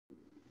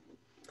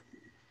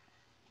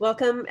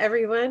Welcome,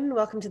 everyone.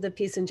 Welcome to the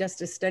Peace and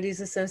Justice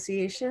Studies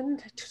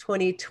Association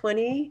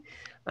 2020.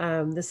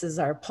 This is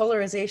our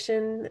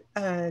polarization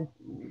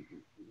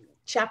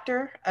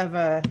chapter of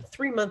a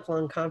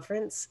 3-month-long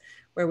conference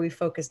where we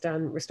focused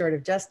on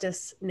restorative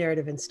justice,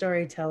 narrative and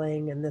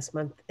storytelling. And this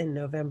month in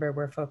November,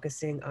 we're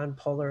focusing on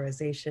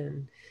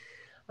polarization.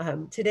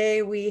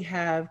 Today we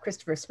have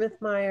Christopher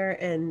Smithmyer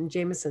and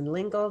Jameson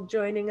Lingl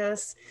joining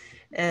us.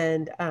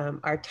 And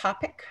our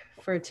topic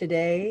for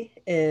today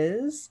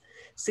is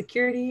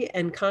security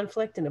and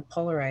conflict in a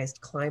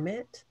polarized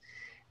climate.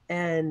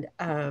 And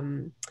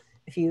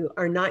if you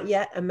are not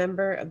yet a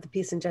member of the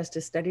Peace and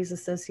Justice Studies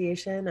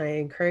Association, I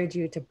encourage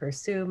you to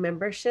pursue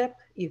membership.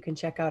 You can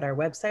check out our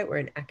website. We're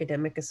an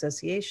academic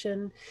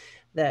association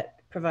that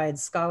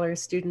provides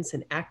scholars, students,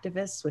 and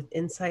activists with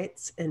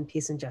insights in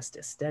peace and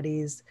justice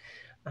studies.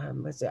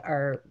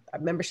 Our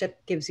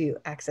membership gives you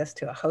access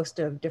to a host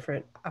of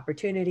different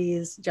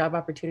opportunities, job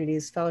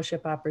opportunities,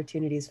 fellowship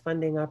opportunities,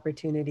 funding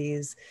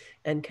opportunities,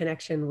 and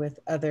connection with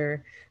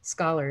other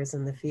scholars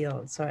in the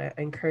field. So I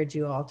encourage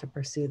you all to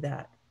pursue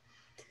that.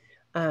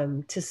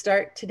 To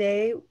start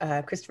today,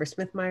 Christopher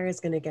Smithmyer is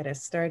going to get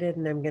us started,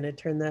 and I'm going to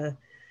turn the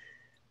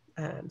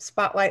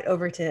spotlight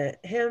over to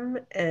him,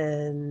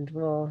 and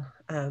we'll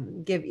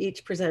give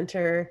each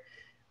presenter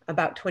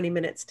about 20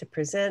 minutes to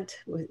present.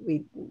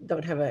 We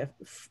don't have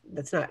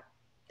that's not,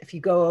 if you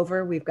go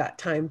over, we've got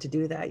time to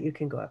do that. You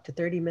can go up to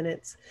 30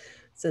 minutes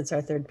since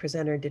our third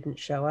presenter didn't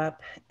show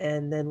up.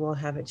 And then we'll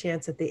have a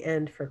chance at the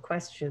end for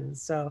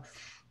questions. So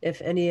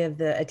if any of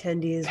the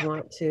attendees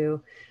want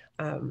to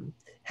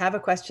have a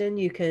question,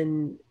 you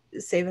can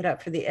save it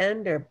up for the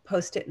end or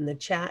post it in the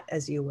chat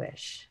as you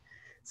wish.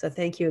 So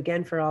thank you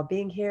again for all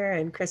being here.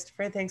 And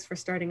Christopher, thanks for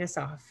starting us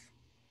off.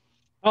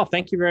 Oh,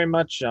 thank you very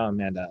much,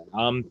 Amanda.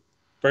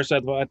 First,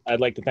 I'd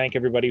like to thank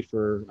everybody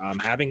for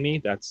having me.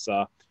 That's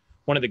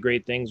one of the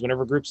great things.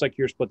 Whenever groups like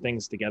yours put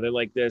things together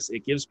like this,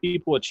 it gives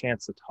people a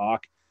chance to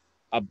talk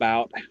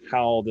about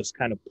how this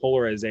kind of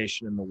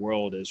polarization in the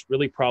world is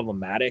really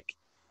problematic.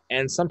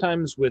 And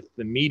sometimes with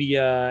the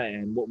media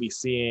and what we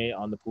see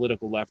on the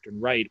political left and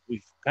right,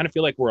 we kind of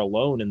feel like we're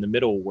alone in the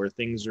middle where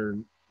things are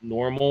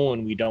normal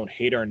and we don't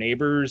hate our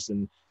neighbors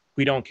and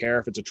we don't care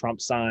if it's a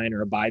Trump sign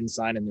or a Biden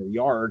sign in their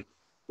yard.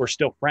 We're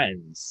still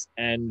friends.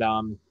 And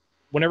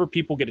whenever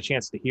people get a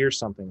chance to hear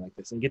something like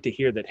this and get to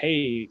hear that,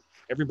 hey,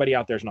 everybody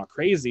out there is not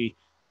crazy,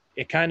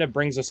 it kind of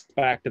brings us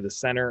back to the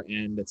center.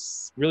 And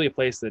it's really a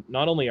place that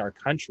not only our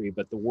country,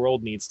 but the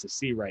world needs to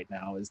see right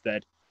now is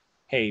that,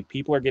 hey,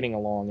 people are getting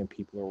along and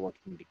people are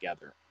working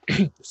together.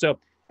 So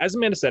as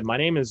Amanda said, my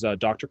name is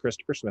Dr.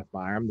 Christopher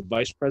Smithmyer. I'm the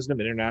Vice President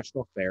of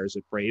International Affairs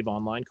at Brave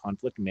Online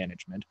Conflict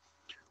Management.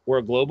 We're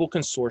a global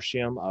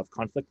consortium of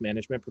conflict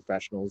management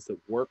professionals that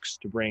works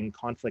to bring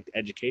conflict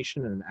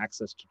education and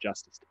access to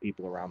justice to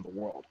people around the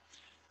world.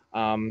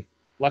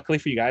 Luckily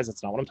for you guys,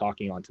 that's not what I'm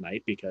talking on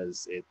tonight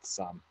because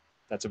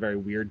that's a very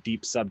weird,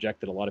 deep subject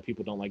that a lot of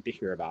people don't like to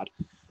hear about.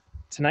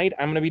 Tonight,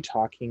 I'm going to be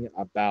talking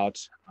about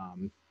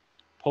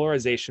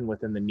polarization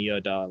within the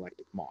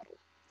Neo-dialectic model,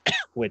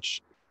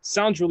 which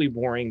sounds really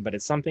boring, but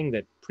it's something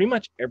that pretty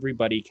much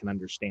everybody can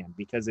understand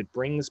because it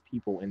brings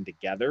people in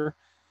together.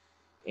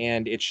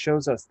 And it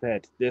shows us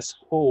that this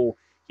whole,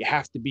 you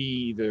have to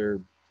be either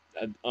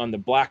on the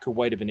black or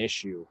white of an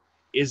issue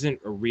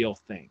isn't a real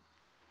thing.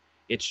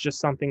 It's just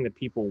something that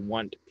people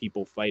want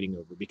people fighting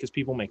over because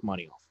people make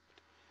money off of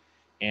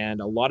it. And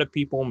a lot of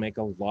people make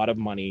a lot of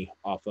money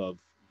off of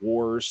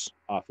wars,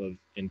 off of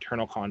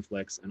internal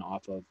conflicts, and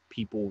off of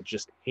people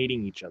just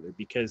hating each other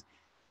because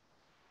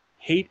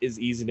hate is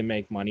easy to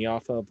make money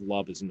off of,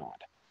 love is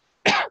not.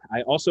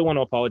 I also want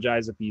to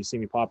apologize if you see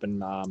me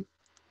popping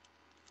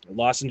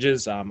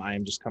lozenges. I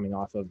am just coming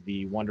off of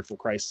the wonderful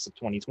crisis of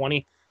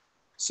 2020.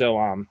 So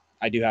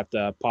I do have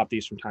to pop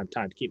these from time to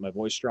time to keep my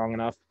voice strong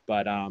enough.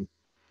 But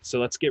so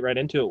let's get right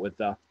into it with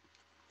the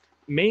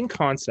main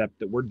concept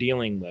that we're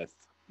dealing with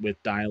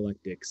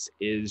dialectics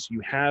is you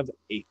have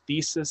a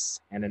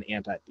thesis and an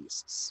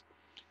antithesis.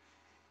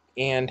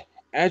 And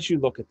as you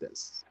look at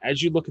this,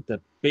 as you look at the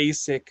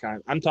basic,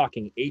 I'm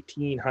talking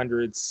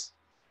 1800s,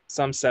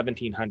 some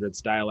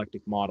 1700s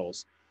dialectic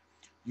models,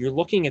 you're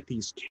looking at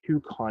these two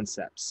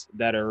concepts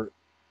that are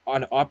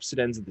on opposite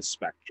ends of the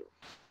spectrum.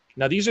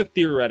 Now, these are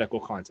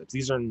theoretical concepts.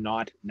 These are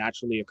not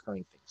naturally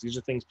occurring things. These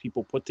are things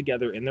people put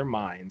together in their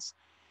minds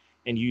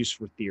and use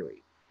for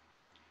theory.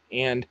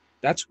 And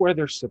that's where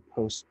they're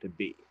supposed to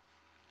be.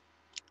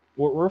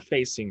 What we're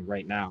facing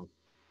right now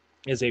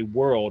is a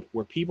world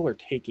where people are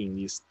taking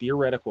these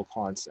theoretical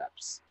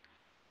concepts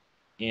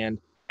and,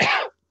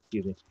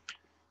 excuse me,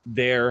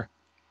 they're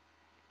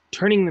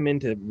turning them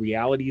into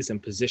realities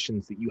and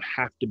positions that you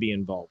have to be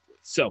involved with.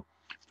 So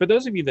for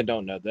those of you that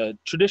don't know, the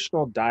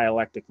traditional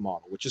dialectic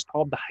model, which is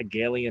called the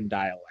Hegelian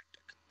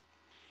dialectic,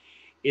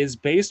 is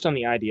based on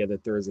the idea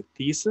that there is a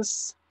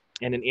thesis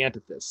and an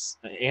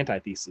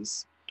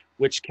antithesis,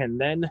 which can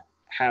then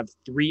have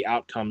three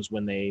outcomes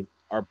when they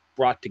are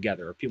brought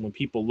together, or when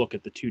people look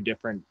at the two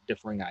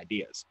differing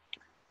ideas.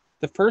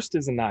 The first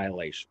is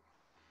annihilation.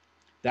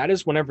 That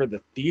is whenever the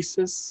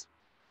thesis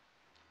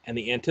and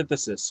the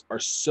antithesis are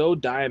so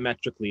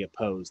diametrically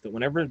opposed that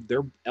whenever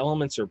their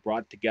elements are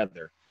brought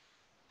together,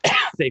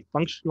 they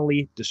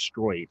functionally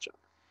destroy each other.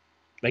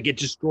 Like, it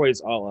destroys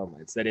all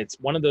elements. That it's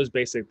one of those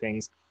basic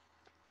things.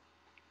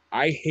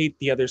 I hate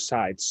the other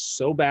side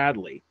so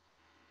badly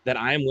that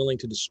I am willing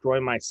to destroy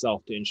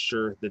myself to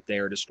ensure that they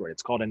are destroyed.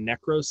 It's called a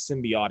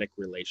necrosymbiotic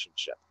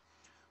relationship,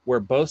 where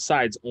both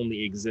sides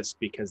only exist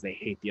because they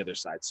hate the other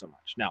side so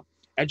much. Now,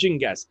 as you can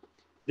guess,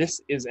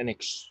 this is an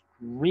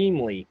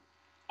extremely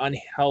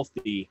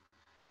unhealthy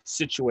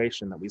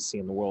situation that we see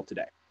in the world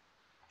today.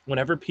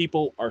 Whenever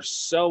people are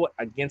so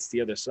against the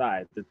other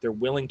side that they're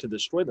willing to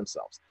destroy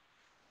themselves.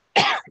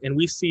 And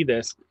we see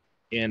this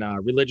in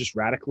religious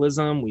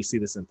radicalism. We see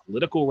this in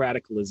political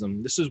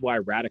radicalism. This is why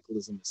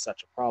radicalism is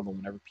such a problem.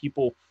 Whenever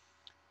people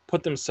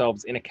put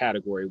themselves in a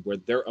category where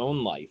their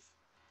own life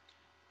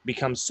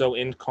becomes so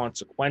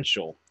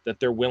inconsequential that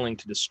they're willing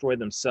to destroy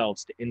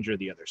themselves to injure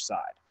the other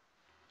side.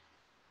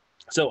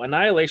 So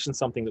annihilation is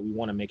something that we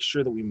want to make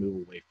sure that we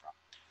move away from.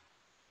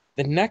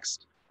 The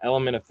next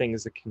element of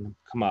things that can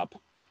come up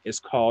is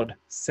called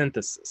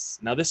synthesis.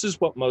 Now, this is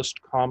what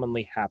most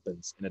commonly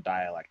happens in a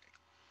dialectic.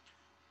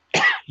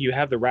 You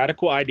have the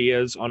radical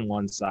ideas on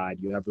one side,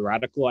 you have the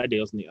radical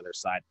ideas on the other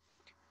side.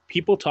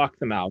 People talk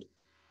them out,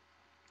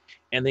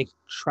 and they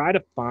try to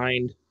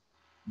find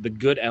the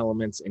good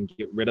elements and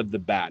get rid of the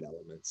bad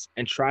elements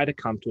and try to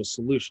come to a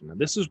solution. Now,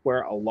 this is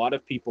where a lot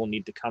of people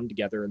need to come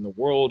together in the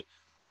world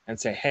and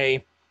say,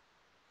 hey,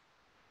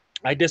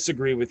 I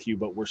disagree with you,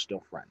 but we're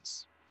still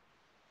friends.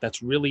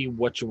 That's really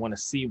what you want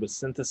to see with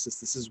synthesis.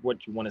 This is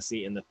what you want to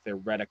see in the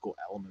theoretical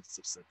elements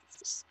of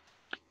synthesis.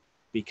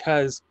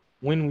 Because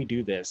when we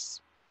do this,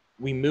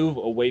 we move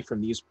away from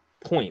these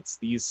points,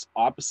 these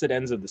opposite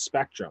ends of the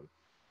spectrum,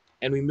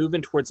 and we move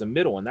in towards the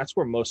middle. And that's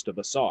where most of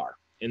us are,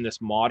 in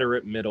this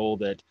moderate middle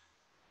that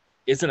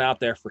isn't out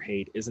there for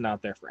hate, isn't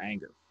out there for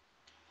anger.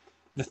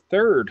 The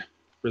third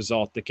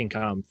result that can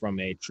come from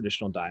a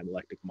traditional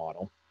dialectic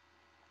model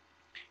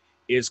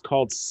is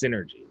called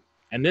synergy.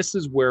 And this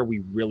is where we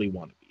really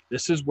want to be.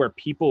 This is where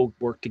people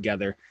work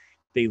together.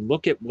 They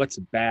look at what's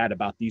bad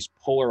about these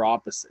polar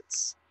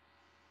opposites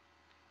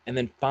and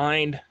then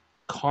find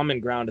common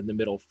ground in the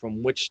middle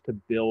from which to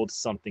build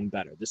something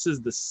better. This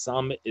is the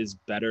sum is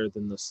better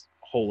than the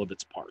whole of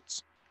its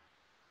parts.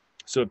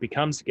 So it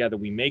becomes together,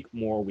 we make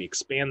more, we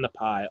expand the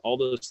pie, all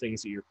those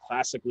things that you're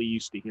classically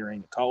used to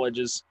hearing at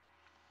colleges,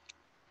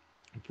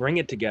 bring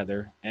it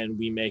together, and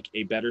we make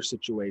a better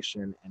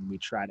situation, and we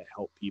try to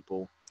help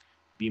people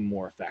be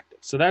more effective.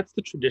 So that's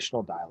the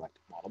traditional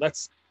dialectic model.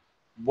 That's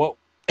what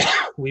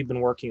we've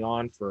been working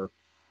on for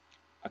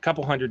a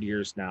couple hundred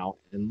years now,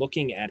 and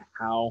looking at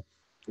how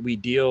we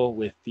deal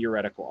with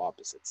theoretical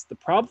opposites. The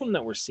problem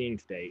that we're seeing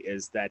today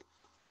is that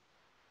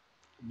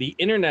the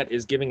internet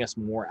is giving us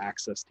more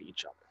access to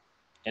each other,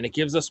 and it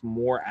gives us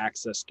more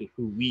access to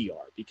who we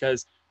are,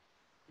 because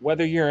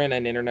whether you're in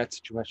an internet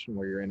situation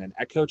where you're in an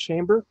echo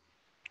chamber,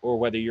 or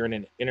whether you're in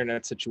an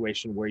internet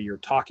situation where you're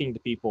talking to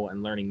people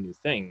and learning new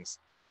things,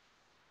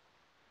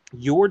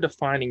 you're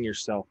defining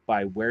yourself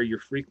by where you're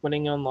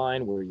frequenting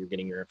online, where you're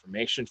getting your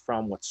information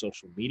from, what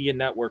social media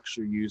networks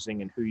you're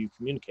using, and who you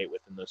communicate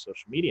with in those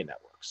social media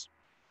networks.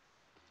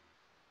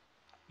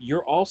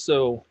 You're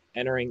also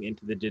entering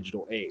into the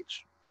digital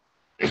age.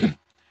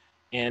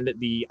 And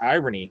the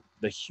irony,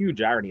 the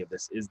huge irony of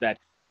this, is that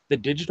the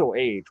digital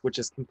age, which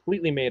is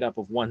completely made up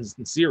of ones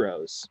and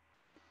zeros,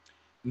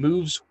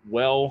 moves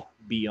well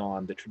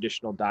beyond the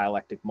traditional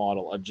dialectic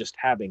model of just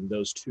having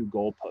those two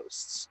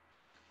goalposts,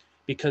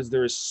 because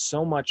there is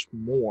so much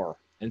more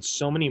and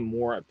so many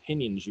more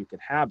opinions you can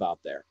have out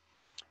there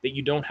that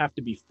you don't have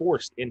to be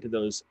forced into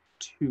those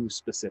two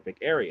specific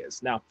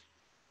areas. Now,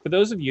 for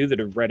those of you that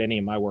have read any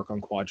of my work on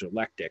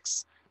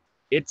quadrilectics,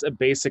 it's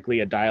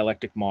basically a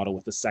dialectic model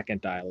with a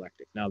second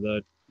dialectic. Now,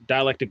 the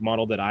dialectic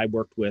model that I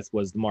worked with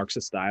was the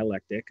Marxist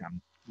dialectic.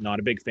 I'm not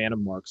a big fan of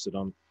Marx, so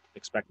don't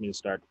expect me to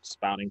start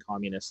spouting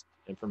communist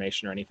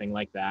information or anything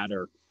like that,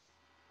 or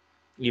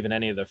even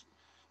any of the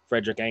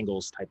Frederick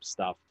Engels type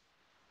stuff.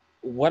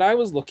 What I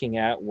was looking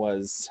at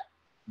was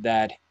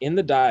that in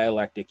the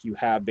dialectic, you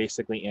have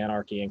basically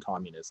anarchy and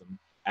communism,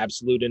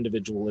 absolute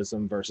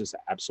individualism versus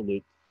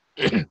absolute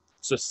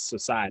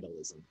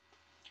societalism.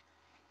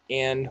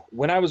 And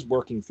when I was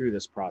working through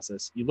this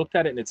process, you looked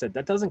at it and it said,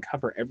 that doesn't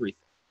cover everything.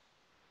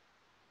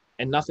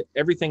 And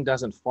everything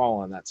doesn't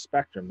fall on that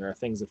spectrum. There are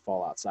things that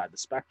fall outside the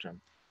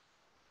spectrum.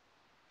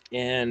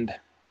 And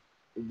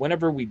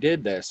whenever we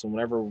did this, and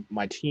whenever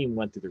my team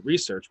went through the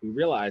research, we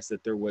realized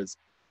that there was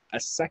a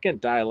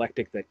second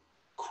dialectic that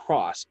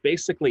crossed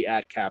basically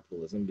at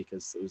capitalism,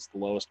 because it was the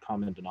lowest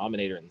common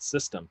denominator in the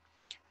system,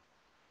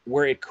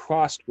 where it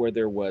crossed where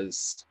there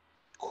was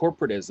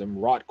corporatism,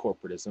 rot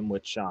corporatism,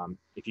 which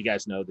if you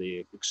guys know,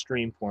 the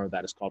extreme form of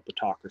that is called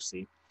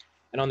plutocracy.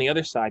 And on the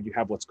other side, you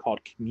have what's called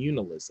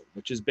communalism,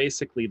 which is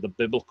basically the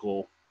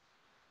biblical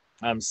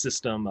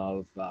system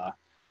of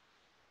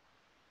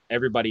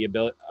everybody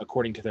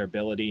according to their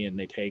ability, and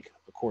they take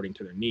according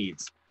to their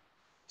needs.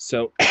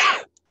 So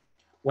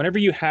whenever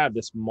you have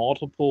this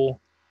multiple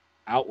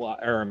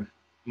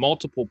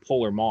multiple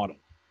polar model,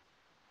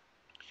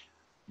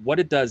 what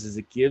it does is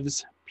it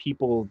gives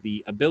people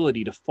the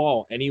ability to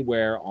fall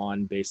anywhere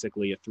on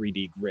basically a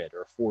 3D grid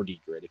or a 4D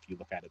grid if you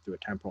look at it through a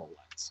temporal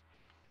lens.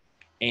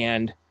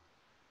 And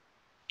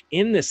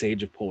in this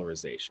age of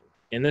polarization,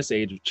 in this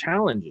age of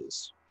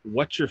challenges,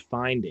 what you're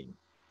finding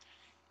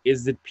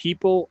is that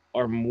people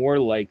are more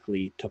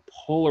likely to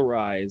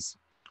polarize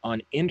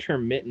on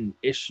intermittent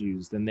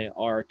issues than they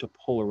are to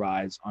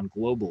polarize on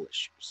global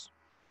issues.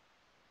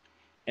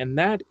 And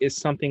that is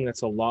something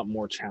that's a lot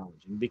more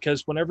challenging,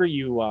 because whenever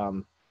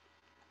you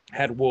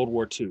had World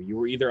War II, you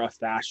were either a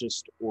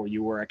fascist or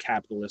you were a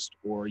capitalist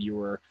or you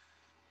were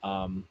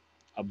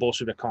a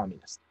Bolshevik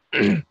communist.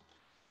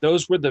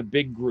 Those were the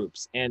big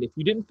groups. And if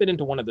you didn't fit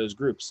into one of those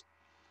groups,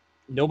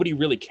 nobody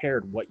really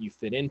cared what you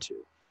fit into,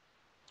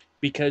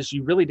 because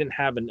you really didn't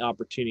have an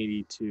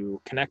opportunity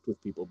to connect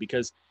with people.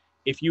 Because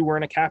if you were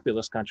in a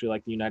capitalist country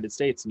like the United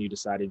States and you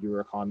decided you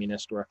were a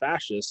communist or a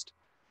fascist,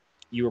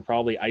 you were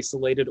probably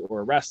isolated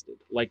or arrested.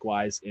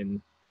 Likewise,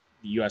 in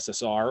the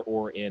USSR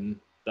or in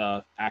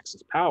the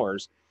Axis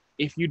powers,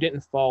 if you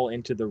didn't fall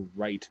into the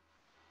right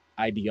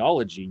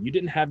ideology, you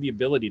didn't have the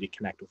ability to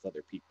connect with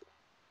other people,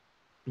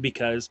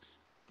 because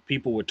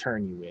people would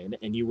turn you in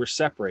and you were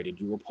separated,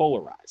 you were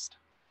polarized.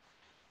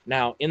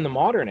 Now, in the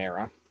modern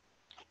era,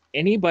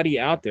 anybody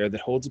out there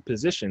that holds a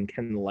position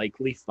can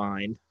likely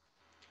find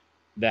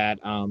that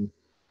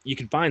you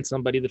can find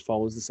somebody that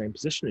follows the same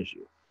position as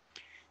you.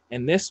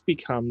 And this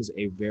becomes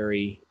a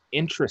very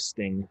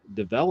interesting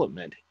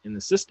development in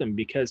the system,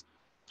 because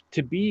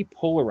to be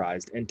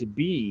polarized and to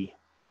be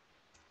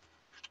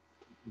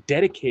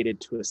dedicated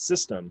to a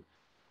system,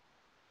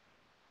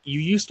 you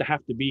used to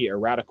have to be a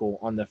radical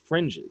on the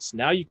fringes.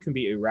 Now you can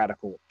be a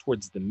radical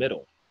towards the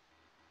middle.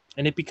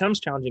 And it becomes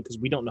challenging because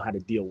we don't know how to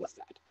deal with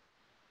that.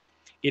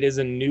 It is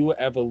a new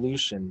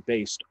evolution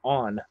based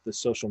on the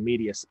social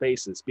media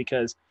spaces,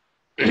 because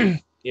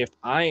if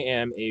I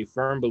am a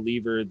firm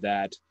believer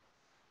that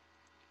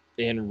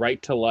in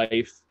right to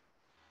life,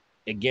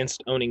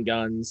 against owning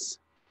guns,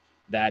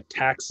 that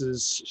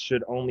taxes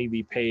should only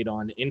be paid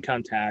on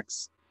income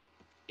tax,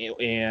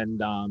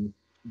 and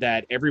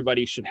that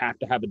everybody should have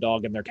to have a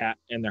dog in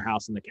their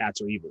house and the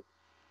cats are evil.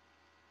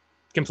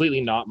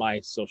 Completely not my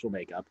social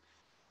makeup.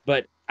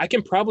 But I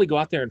can probably go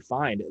out there and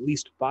find at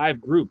least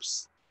 5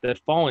 groups that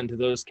fall into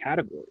those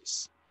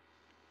categories.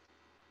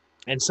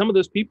 And some of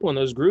those people in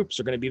those groups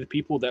are going to be the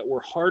people that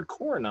were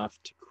hardcore enough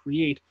to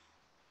create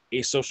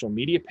a social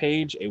media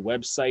page, a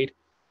website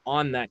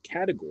on that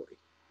category.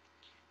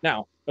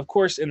 Now, of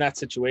course, in that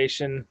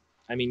situation,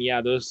 I mean,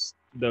 yeah,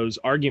 those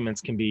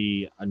arguments can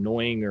be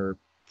annoying or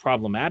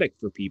problematic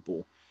for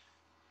people.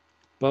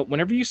 But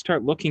whenever you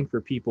start looking for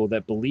people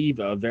that believe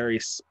a very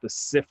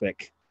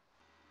specific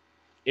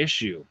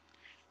issue,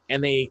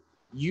 and they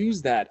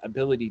use that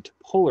ability to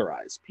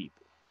polarize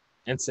people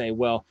and say,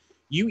 well,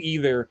 you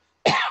either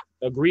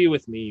agree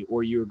with me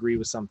or you agree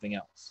with something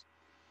else.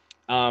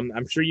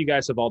 I'm sure you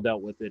guys have all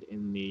dealt with it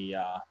in the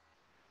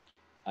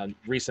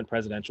recent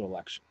presidential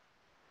election.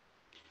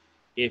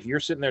 If you're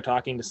sitting there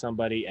talking to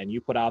somebody and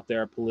you put out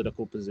their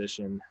political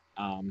position,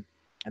 and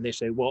they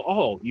say, well,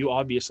 oh, you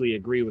obviously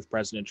agree with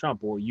President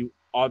Trump, or you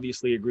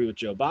obviously agree with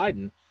Joe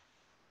Biden.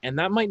 And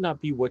that might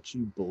not be what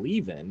you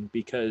believe in,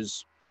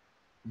 because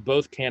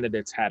both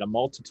candidates had a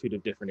multitude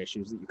of different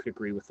issues that you could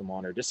agree with them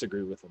on or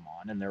disagree with them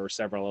on. And there were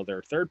several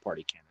other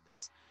third-party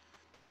candidates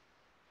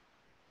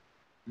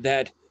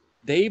that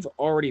they've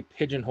already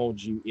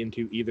pigeonholed you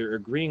into either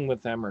agreeing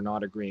with them or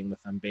not agreeing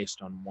with them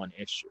based on one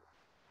issue.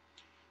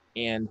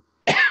 And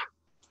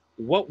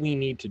what we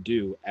need to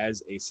do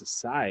as a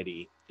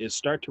society is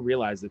start to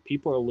realize that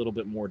people are a little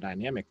bit more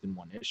dynamic than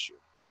one issue.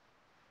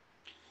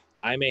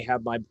 I may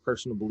have my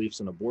personal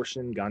beliefs on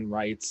abortion, gun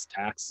rights,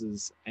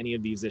 taxes, any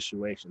of these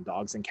situations,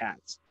 dogs and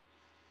cats.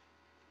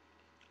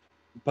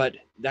 But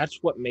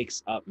that's what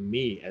makes up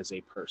me as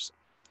a person.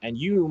 And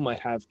you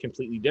might have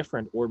completely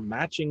different or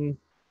matching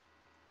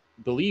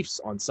beliefs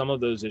on some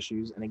of those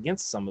issues and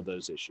against some of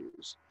those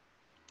issues.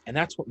 And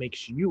that's what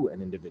makes you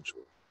an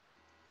individual.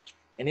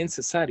 And in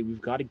society,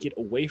 we've got to get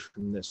away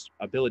from this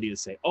ability to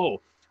say, oh,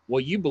 well,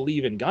 you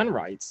believe in gun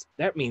rights.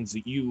 That means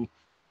that you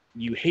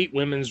hate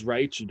women's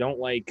rights, you don't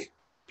like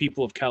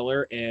people of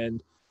color,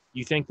 and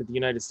you think that the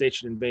United States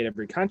should invade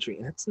every country.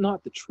 And that's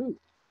not the truth.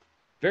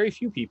 Very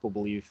few people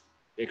believe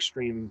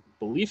extreme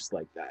beliefs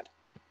like that.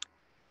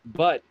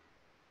 But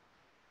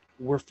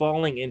we're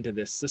falling into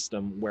this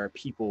system where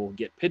people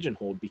get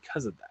pigeonholed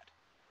because of that.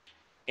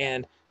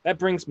 And that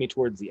brings me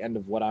towards the end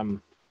of what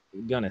I'm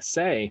going to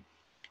say,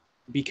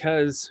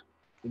 because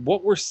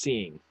what we're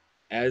seeing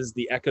as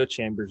the echo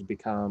chambers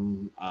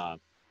become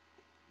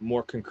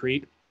more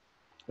concrete,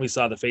 we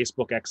saw the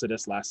Facebook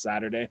exodus last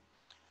Saturday.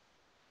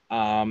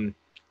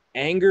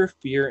 Anger,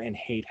 fear, and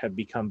hate have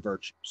become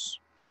virtues.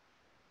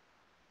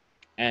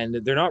 And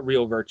they're not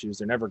real virtues.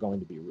 They're never going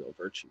to be real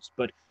virtues.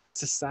 But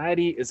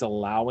society is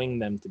allowing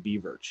them to be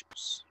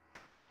virtues.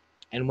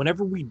 And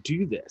whenever we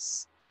do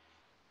this,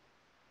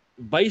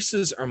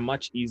 vices are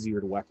much easier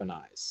to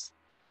weaponize.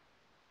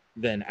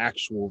 than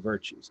actual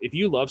virtues. If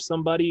you love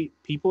somebody,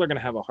 people are going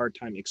to have a hard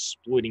time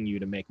exploiting you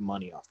to make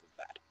money off of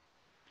that.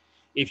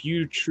 If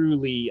you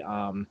truly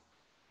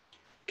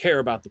care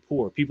about the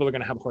poor, people are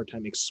going to have a hard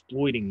time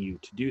exploiting you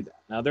to do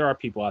that. Now, there are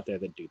people out there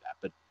that do that,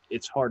 but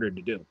it's harder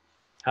to do.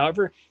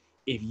 However,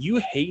 if you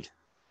hate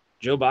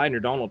Joe Biden or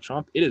Donald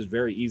Trump, it is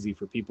very easy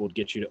for people to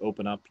get you to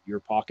open up your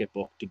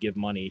pocketbook to give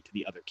money to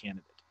the other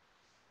candidate.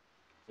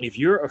 If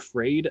you're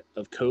afraid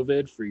of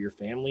COVID for your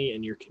family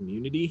and your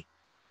community,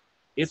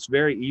 it's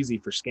very easy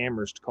for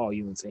scammers to call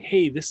you and say,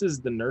 hey, this is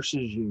the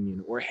nurses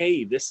union, or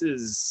hey, this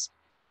is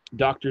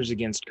Doctors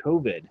Against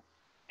COVID,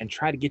 and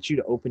try to get you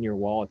to open your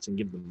wallets and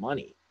give them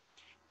money.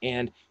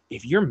 And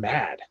if you're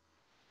mad,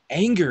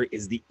 anger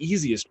is the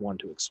easiest one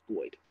to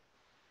exploit.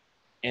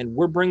 And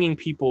we're bringing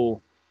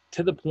people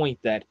to the point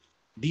that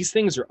these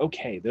things are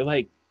okay. They're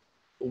like,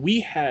 we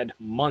had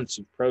months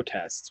of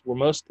protests where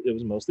it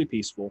was mostly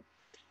peaceful,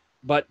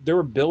 but there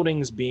were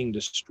buildings being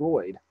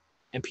destroyed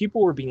and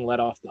people were being let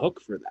off the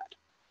hook for that.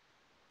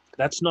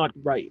 That's not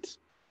right.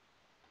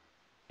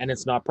 And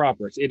it's not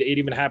proper. It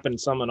even happened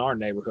some in our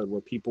neighborhood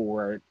where people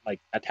were like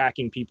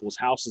attacking people's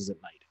houses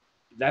at night.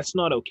 That's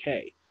not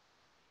okay.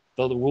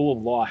 Though the rule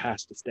of law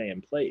has to stay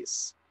in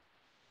place.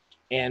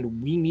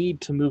 And we need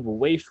to move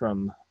away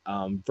from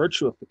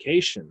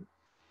virtuification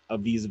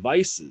of these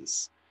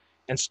vices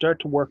and start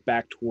to work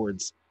back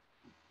towards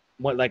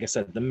what, like I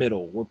said, the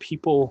middle, where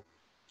people,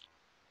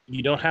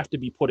 you don't have to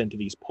be put into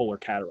these polar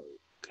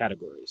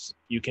categories.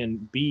 You can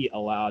be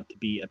allowed to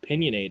be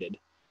opinionated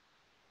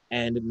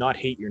and not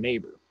hate your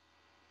neighbor.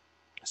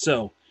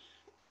 So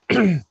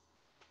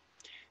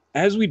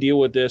as we deal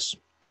with this,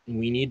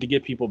 we need to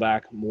get people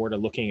back more to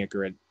looking at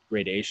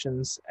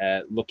gradations,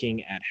 at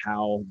looking at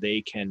how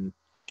they can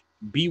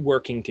be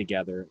working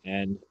together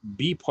and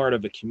be part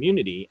of a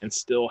community and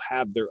still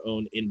have their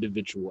own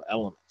individual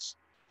elements.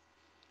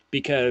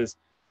 Because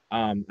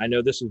I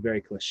know this is very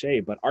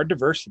cliche, but our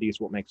diversity is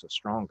what makes us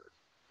stronger.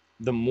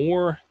 The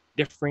more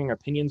differing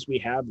opinions we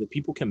have that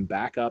people can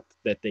back up,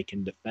 that they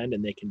can defend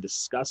and they can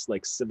discuss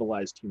like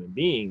civilized human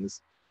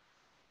beings,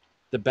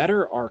 the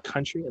better our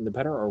country and the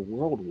better our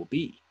world will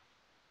be.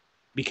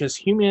 Because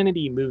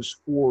humanity moves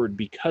forward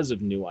because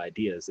of new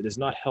ideas. It is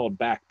not held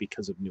back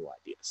because of new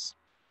ideas.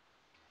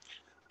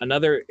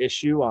 Another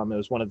issue, it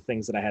was one of the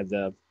things that I had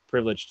the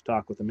privilege to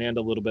talk with Amanda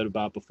a little bit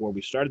about before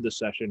we started this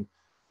session,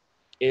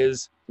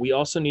 is we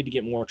also need to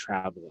get more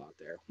travel out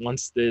there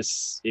once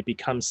it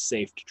becomes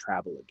safe to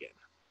travel again.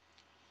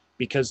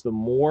 Because the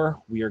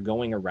more we are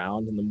going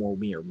around and the more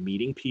we are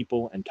meeting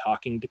people and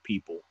talking to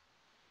people,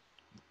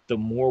 the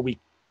more we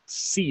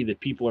see that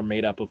people are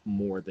made up of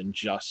more than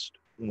just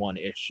one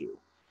issue.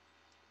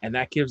 And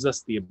that gives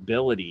us the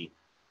ability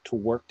to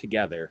work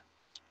together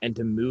and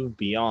to move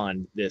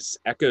beyond this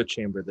echo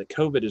chamber that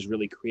COVID has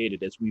really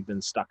created as we've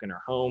been stuck in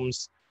our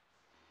homes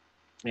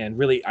and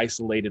really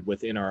isolated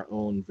within our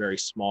own very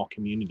small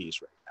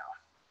communities right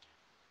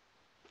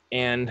now.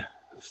 And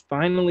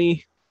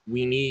finally,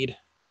 we need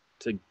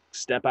to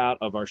step out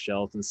of our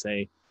shells and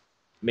say,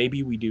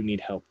 maybe we do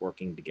need help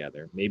working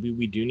together. Maybe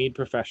we do need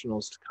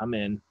professionals to come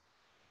in,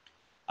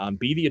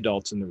 be the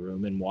adults in the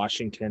room in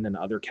Washington and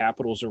other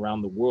capitals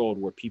around the world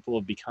where people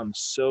have become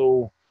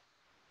so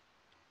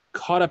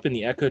caught up in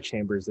the echo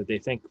chambers that they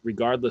think,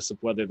 regardless of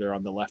whether they're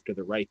on the left or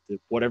the right, that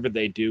whatever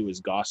they do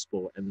is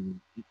gospel and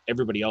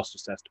everybody else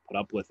just has to put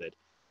up with it.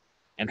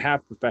 And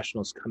have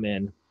professionals come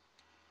in,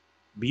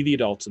 be the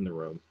adults in the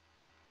room,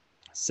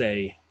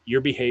 say, your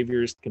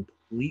behavior is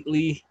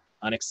completely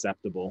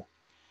unacceptable.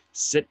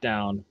 Sit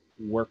down,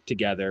 work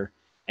together,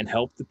 and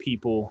help the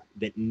people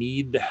that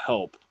need the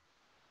help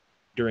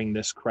during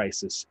this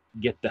crisis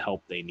get the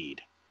help they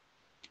need.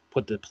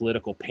 Put the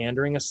political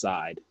pandering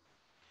aside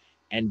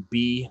and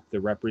be the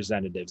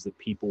representatives that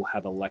people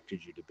have elected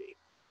you to be.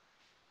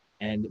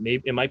 And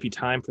maybe it might be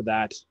time for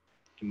that.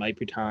 It might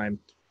be time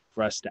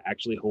for us to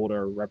actually hold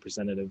our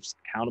representatives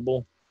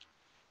accountable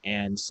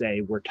and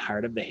say, we're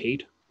tired of the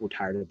hate. We're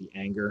tired of the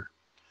anger.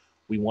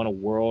 We want a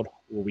world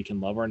where we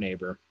can love our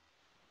neighbor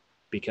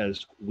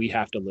because we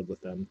have to live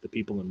with them. The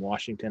people in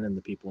Washington and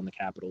the people in the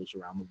capitals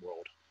around the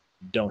world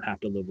don't have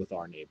to live with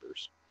our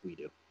neighbors. We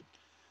do.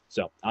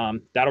 So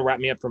that'll wrap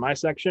me up for my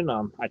section.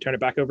 I turn it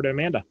back over to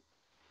Amanda.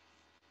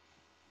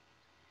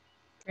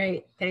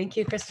 Great, thank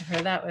you,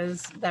 Christopher. That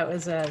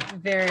was a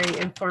very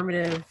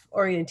informative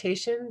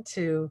orientation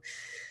to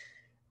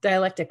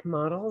dialectic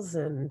models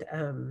and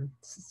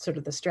sort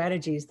of the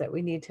strategies that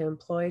we need to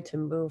employ to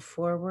move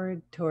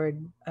forward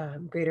toward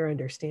greater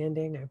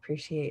understanding. I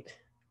appreciate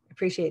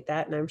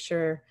that, and I'm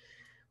sure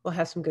we'll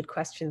have some good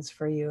questions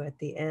for you at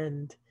the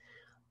end.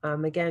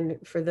 Again,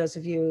 for those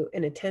of you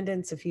in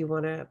attendance, if you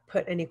want to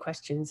put any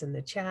questions in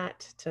the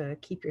chat to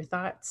keep your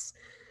thoughts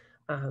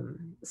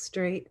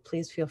straight,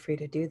 please feel free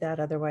to do that.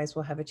 Otherwise,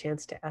 we'll have a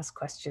chance to ask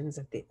questions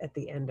at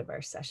the end of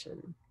our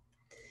session.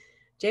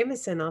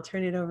 Jameson, I'll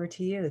turn it over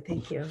to you.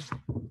 Thank you.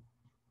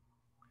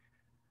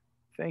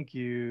 Thank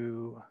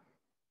you.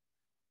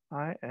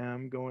 I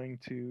am going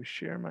to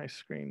share my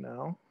screen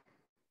now.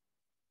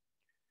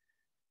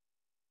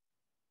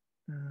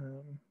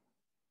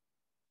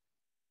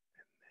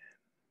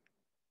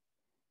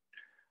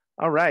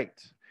 All right.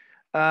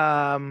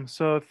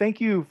 So thank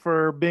you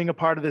for being a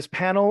part of this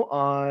panel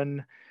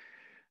on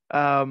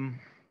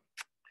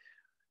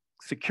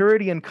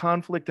security and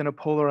conflict in a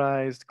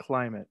polarized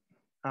climate.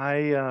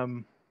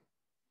 I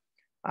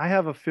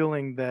have a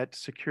feeling that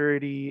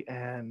security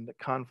and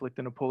conflict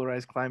in a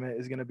polarized climate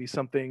is going to be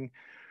something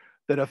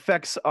that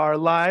affects our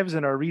lives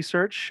and our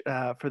research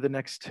for the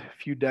next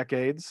few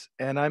decades.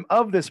 And I'm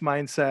of this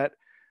mindset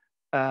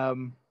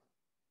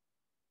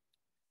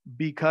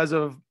because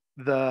of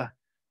the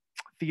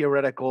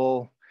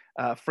theoretical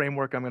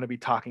framework I'm going to be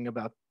talking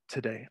about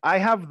today.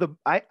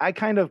 I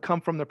kind of come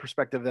from the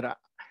perspective that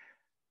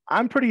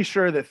I'm pretty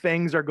sure that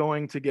things are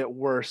going to get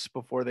worse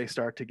before they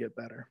start to get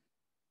better.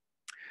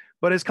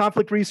 But as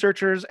conflict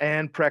researchers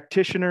and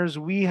practitioners,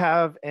 we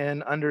have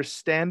an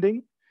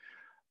understanding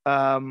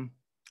and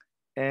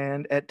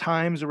at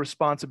times a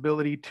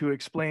responsibility to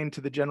explain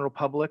to the general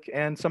public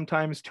and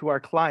sometimes to our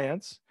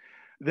clients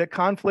that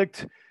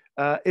conflict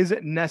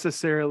isn't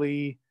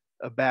necessarily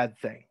a bad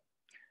thing.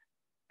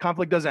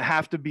 Conflict doesn't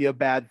have to be a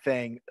bad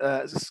thing.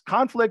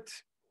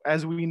 Conflict,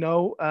 as we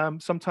know,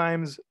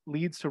 sometimes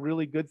leads to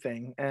really good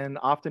things, and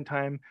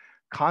oftentimes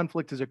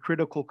conflict is a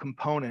critical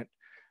component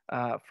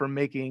for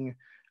making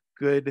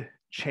good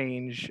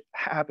change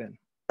happen.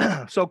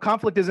 So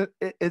conflict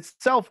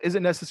itself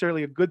isn't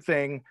necessarily a good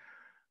thing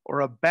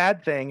or a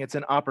bad thing, it's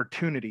an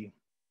opportunity.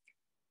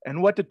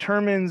 And what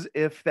determines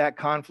if that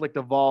conflict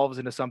evolves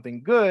into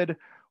something good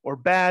or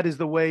bad is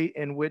the way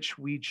in which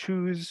we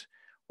choose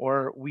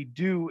or we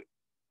do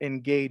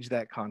engage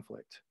that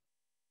conflict.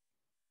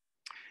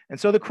 And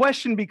so the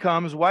question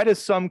becomes, why does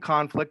some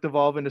conflict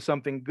evolve into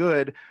something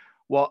good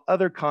while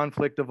other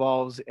conflict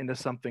evolves into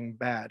something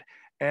bad?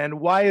 And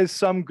why is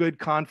some good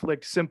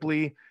conflict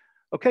simply,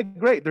 okay,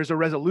 great, there's a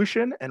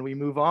resolution and we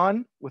move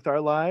on with our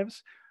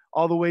lives,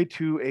 all the way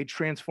to a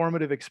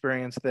transformative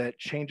experience that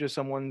changes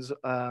someone's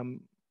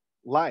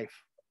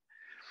life?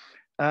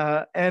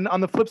 And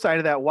on the flip side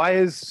of that, why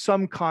is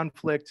some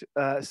conflict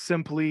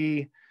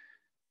simply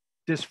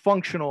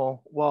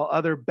dysfunctional while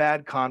other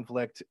bad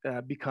conflict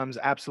becomes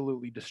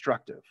absolutely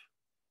destructive?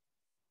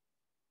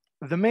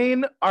 The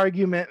main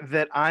argument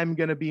that I'm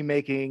going to be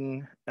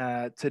making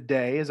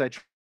today as I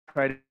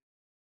try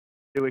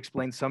to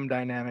explain some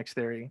dynamics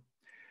theory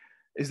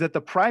is that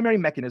the primary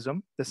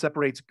mechanism that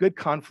separates good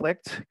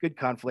conflict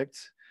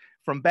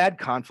from bad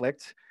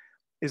conflict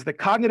is the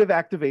cognitive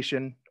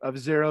activation of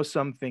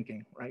zero-sum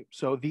thinking, right?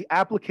 So the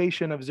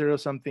application of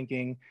zero-sum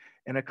thinking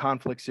in a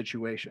conflict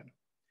situation.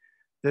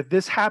 That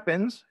this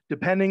happens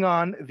depending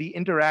on the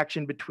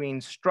interaction between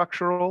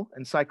structural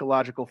and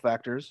psychological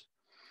factors,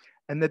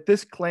 and that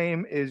this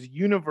claim is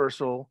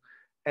universal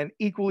and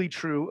equally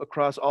true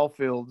across all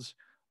fields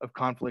of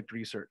conflict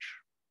research.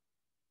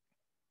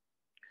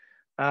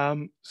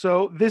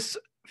 So this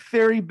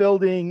theory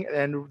building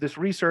and this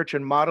research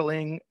and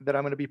modeling that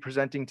I'm going to be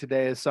presenting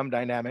today as some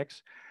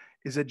dynamics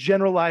is a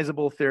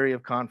generalizable theory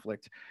of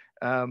conflict,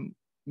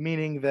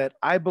 meaning that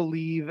I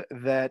believe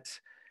that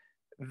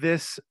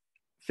this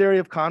theory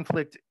of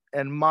conflict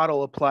and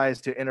model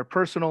applies to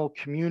interpersonal,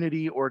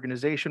 community,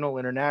 organizational,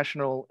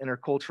 international,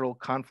 intercultural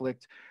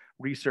conflict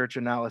research,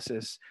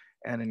 analysis,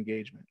 and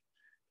engagement.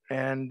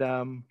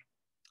 And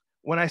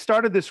when I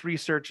started this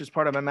research as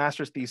part of my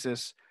master's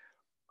thesis,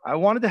 I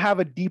wanted to have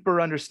a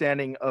deeper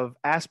understanding of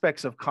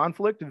aspects of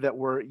conflict that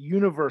were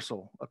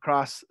universal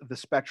across the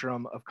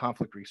spectrum of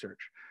conflict research.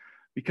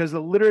 Because the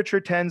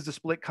literature tends to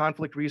split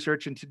conflict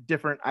research into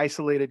different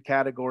isolated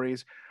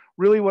categories,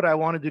 really what I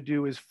wanted to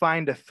do is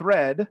find a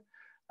thread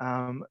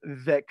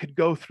that could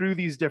go through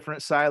these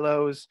different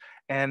silos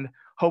and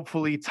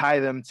hopefully tie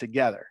them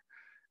together.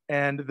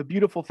 And the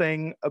beautiful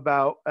thing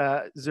about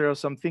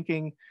zero-sum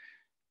thinking,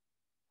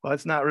 well,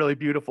 it's not really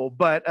beautiful,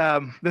 but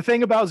the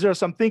thing about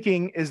zero-sum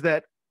thinking is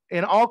that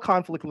in all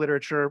conflict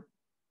literature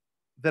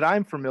that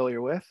I'm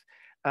familiar with,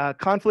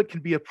 conflict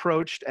can be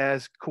approached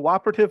as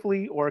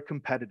cooperatively or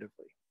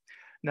competitively.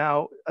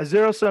 Now, a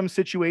zero-sum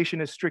situation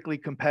is strictly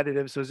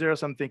competitive, so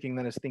zero-sum thinking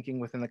then is thinking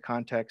within the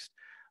context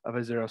of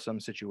a zero-sum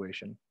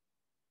situation.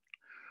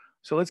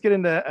 So let's get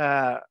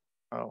into,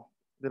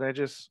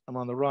 I'm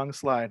on the wrong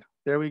slide.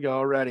 There we go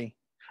already.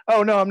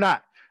 Oh, no, I'm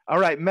not. All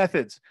right,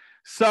 methods.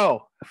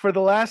 So for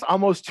the last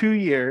almost 2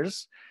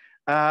 years,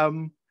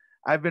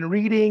 I've been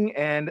reading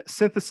and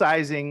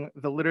synthesizing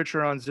the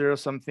literature on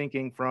zero-sum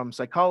thinking from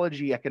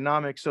psychology,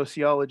 economics,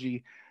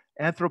 sociology,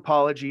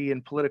 anthropology,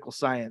 and political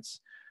science.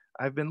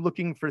 I've been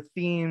looking for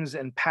themes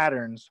and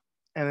patterns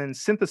and then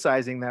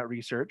synthesizing that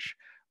research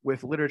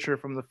with literature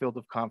from the field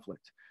of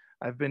conflict.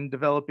 I've been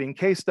developing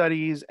case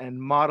studies and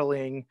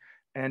modeling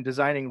and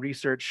designing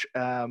research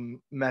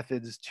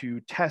methods to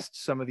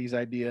test some of these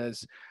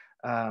ideas.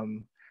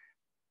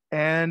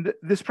 And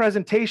this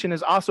presentation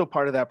is also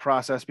part of that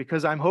process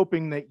because I'm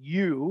hoping that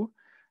you,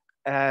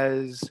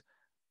 as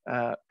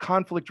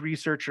conflict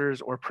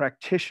researchers or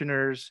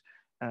practitioners,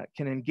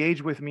 can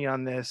engage with me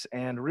on this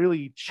and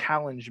really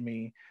challenge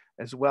me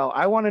as well.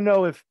 I want to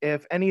know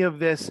if any of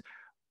this,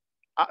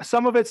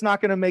 some of it's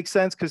not going to make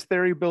sense because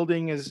theory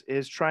building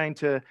is trying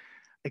to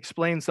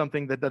explain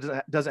something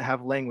that doesn't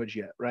have language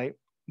yet, right?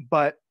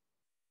 But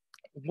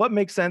what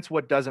makes sense,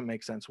 what doesn't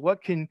make sense?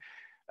 What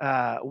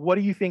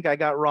do you think I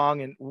got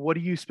wrong, and what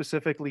do you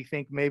specifically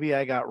think maybe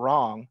I got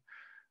wrong?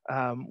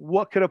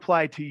 What could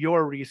apply to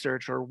your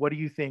research, or what do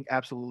you think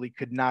absolutely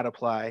could not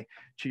apply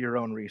to your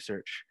own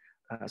research?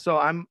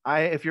 So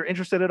if you're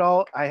interested at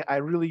all, I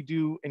really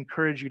do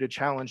encourage you to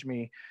challenge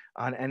me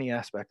on any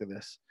aspect of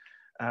this.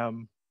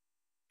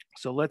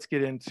 So let's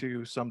get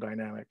into some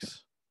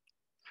dynamics.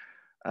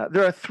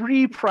 There are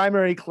three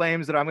primary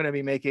claims that I'm going to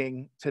be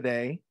making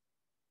today.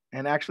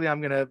 And actually,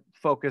 I'm going to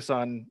focus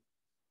on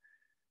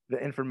the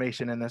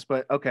information in this,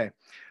 but okay.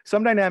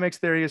 Some dynamics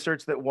theory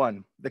asserts that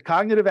one, the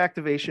cognitive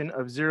activation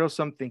of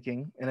zero-sum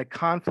thinking in a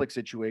conflict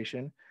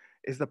situation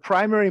is the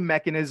primary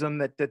mechanism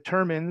that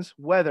determines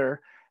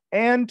whether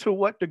and to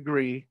what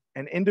degree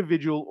an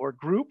individual or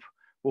group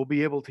will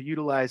be able to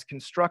utilize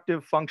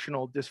constructive,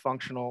 functional,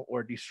 dysfunctional,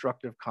 or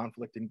destructive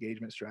conflict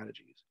engagement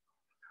strategies.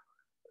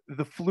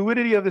 The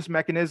fluidity of this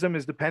mechanism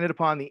is dependent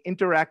upon the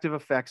interactive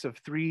effects of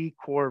three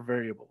core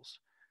variables: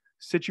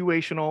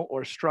 situational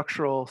or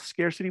structural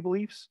scarcity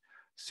beliefs,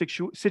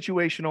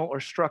 situational or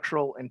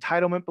structural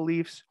entitlement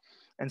beliefs,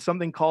 and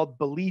something called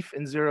belief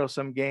in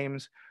zero-sum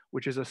games,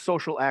 which is a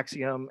social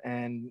axiom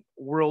and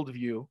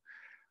worldview.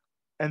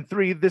 And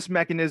three, this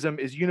mechanism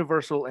is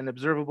universal and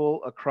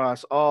observable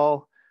across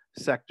all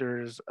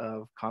sectors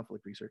of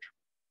conflict research.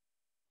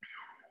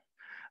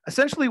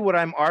 Essentially, what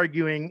I'm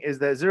arguing is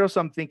that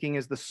zero-sum thinking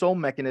is the sole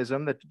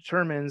mechanism that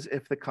determines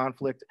if the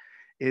conflict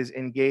is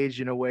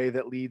engaged in a way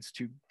that leads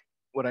to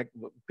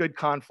good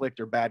conflict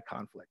or bad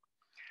conflict.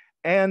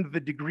 And the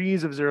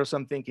degrees of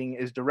zero-sum thinking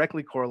is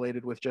directly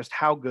correlated with just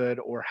how good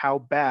or how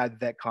bad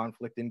that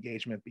conflict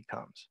engagement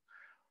becomes.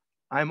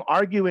 I'm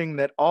arguing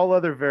that all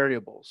other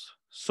variables,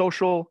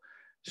 social,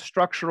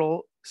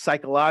 structural,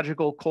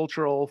 psychological,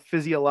 cultural,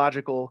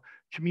 physiological,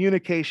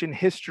 communication,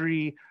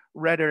 history,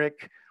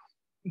 rhetoric,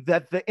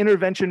 that the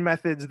intervention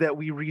methods that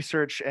we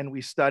research and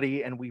we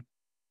study and we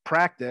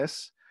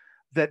practice,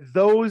 that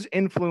those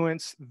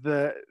influence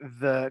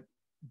the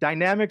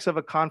dynamics of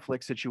a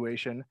conflict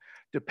situation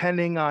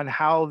depending on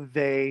how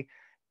they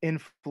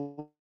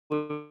influence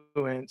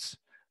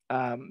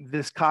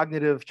this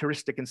cognitive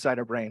heuristic inside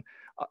our brain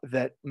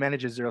that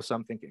manages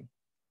zero-sum thinking.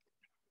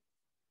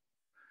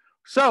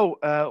 So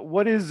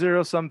what is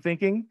zero-sum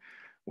thinking?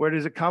 Where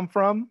does it come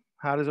from?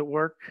 How does it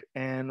work?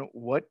 And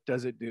what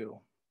does it do?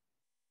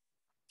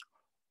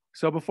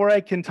 So before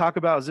I can talk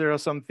about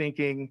zero-sum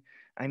thinking,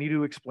 I need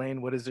to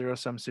explain what a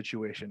zero-sum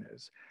situation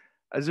is.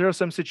 A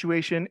zero-sum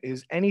situation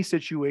is any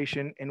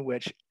situation in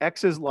which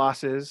X's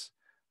losses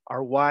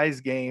are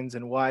Y's gains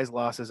and Y's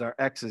losses are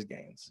X's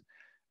gains.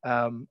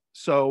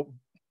 So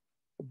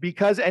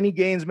because any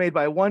gains made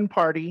by one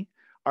party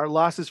are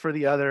losses for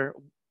the other,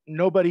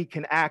 nobody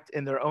can act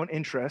in their own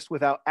interest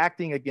without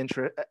acting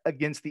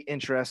against the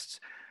interests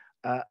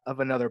of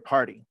another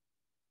party.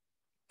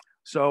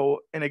 So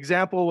an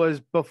example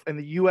was in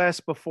the US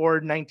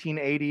before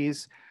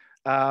 1980s,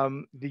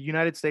 the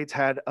United States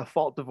had a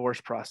fault divorce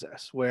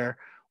process where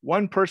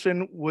one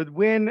person would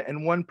win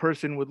and one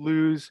person would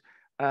lose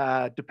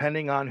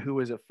depending on who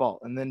was at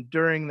fault. And then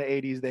during the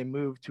 80s, they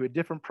moved to a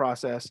different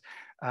process,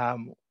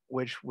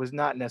 which was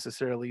not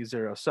necessarily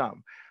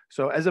zero-sum.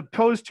 So as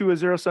opposed to a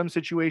zero-sum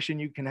situation,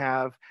 you can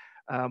have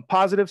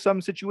positive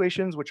sum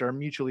situations, which are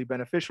mutually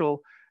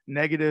beneficial,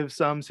 negative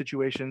sum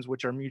situations,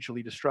 which are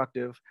mutually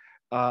destructive,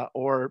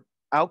 or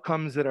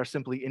outcomes that are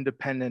simply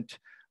independent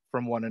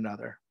from one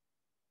another.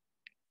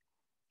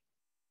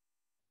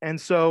 And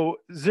so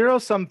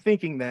zero-sum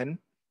thinking then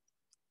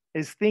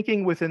is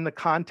thinking within the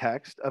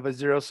context of a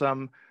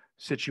zero-sum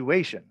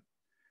situation.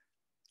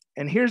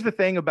 And here's the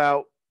thing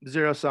about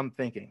zero-sum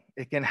thinking.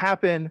 It can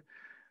happen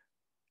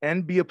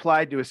and be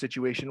applied to a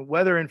situation,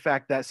 whether in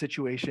fact that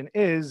situation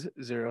is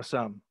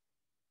zero-sum.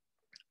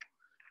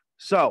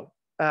 So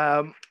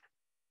that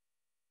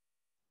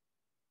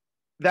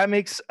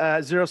makes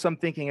zero-sum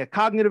thinking a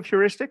cognitive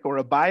heuristic or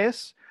a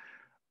bias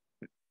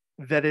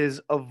that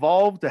is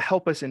evolved to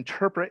help us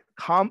interpret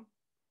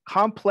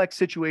complex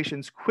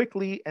situations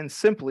quickly and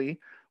simply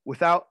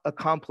without a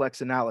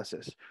complex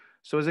analysis.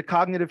 So as a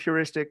cognitive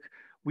heuristic,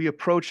 we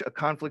approach a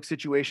conflict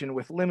situation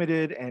with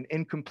limited and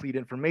incomplete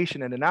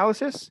information and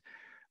analysis.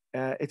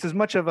 It's as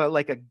much of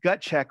like a gut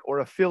check or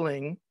a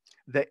feeling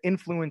that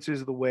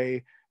influences the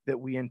way that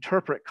we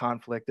interpret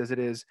conflict as it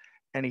is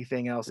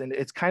anything else. And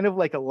it's kind of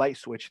like a light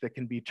switch that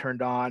can be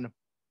turned on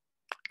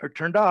or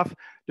turned off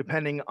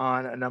depending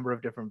on a number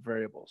of different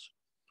variables.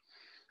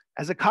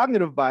 As a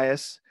cognitive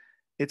bias,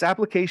 its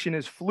application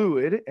is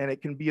fluid and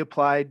it can be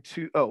applied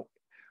to,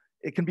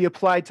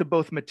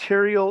 both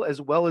material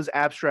as well as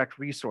abstract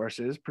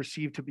resources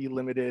perceived to be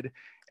limited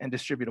and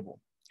distributable.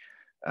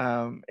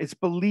 It's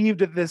believed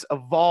that this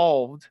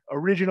evolved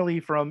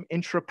originally from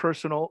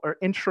intrapersonal or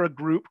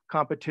intra-group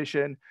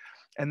competition,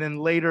 and then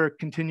later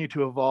continued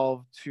to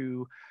evolve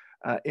to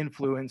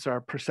influence our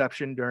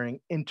perception during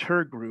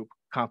intergroup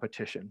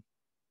competition.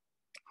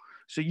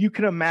 So you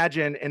can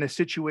imagine in a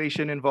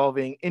situation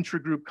involving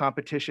intragroup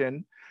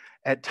competition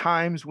at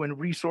times when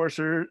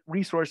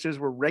resources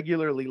were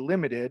regularly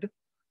limited,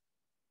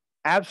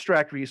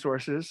 abstract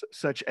resources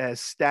such as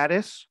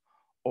status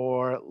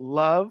or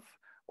love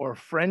or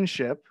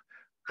friendship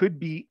could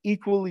be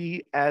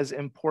equally as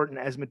important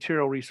as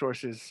material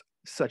resources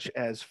such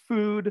as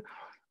food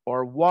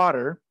or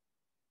water,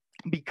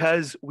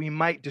 because we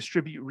might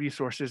distribute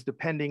resources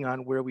depending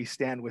on where we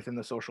stand within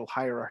the social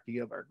hierarchy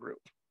of our group.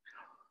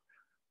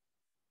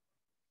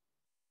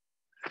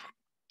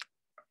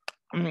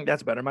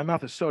 That's better. My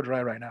mouth is so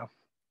dry right now.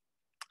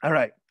 All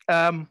right.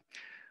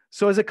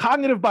 So as a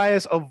cognitive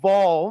bias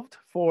evolved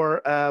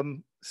for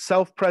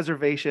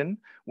self-preservation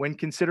when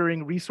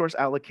considering resource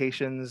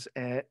allocations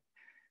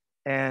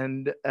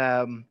and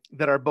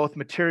that are both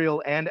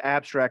material and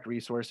abstract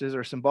resources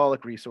or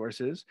symbolic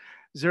resources,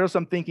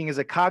 zero-sum thinking as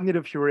a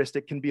cognitive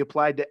heuristic can be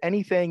applied to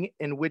anything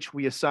in which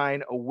we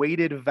assign a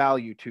weighted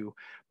value to,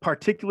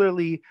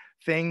 particularly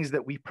things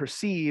that we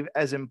perceive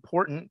as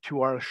important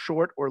to our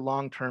short or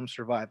long-term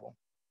survival.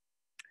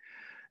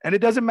 And it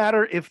doesn't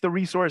matter if the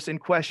resource in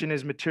question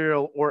is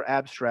material or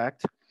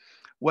abstract,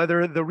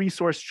 whether the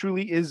resource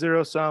truly is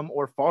zero-sum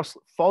or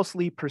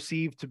falsely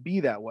perceived to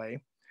be that way.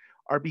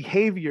 Our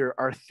behavior,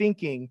 our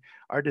thinking,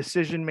 our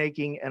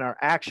decision-making, and our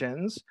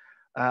actions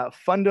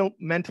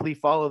fundamentally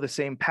follow the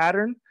same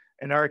pattern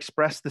and are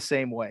expressed the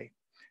same way.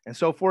 And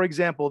so, for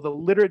example, the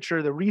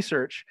literature, the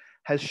research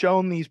has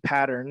shown these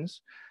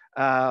patterns,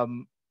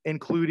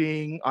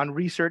 including on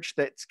research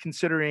that's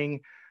considering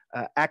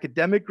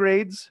academic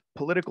grades,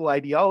 political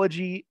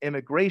ideology,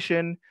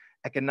 immigration,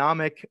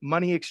 economic,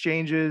 money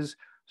exchanges,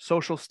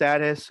 social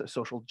status,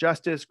 social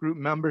justice, group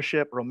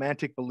membership,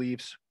 romantic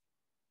beliefs,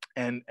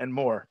 and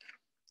more.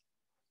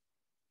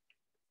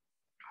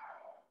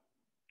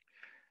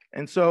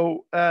 And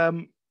so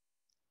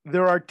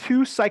there are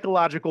two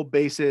psychological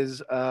bases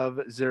of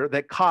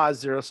that cause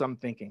zero-sum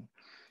thinking: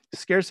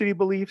 scarcity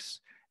beliefs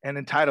and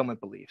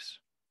entitlement beliefs.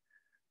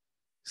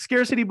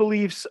 Scarcity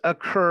beliefs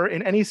occur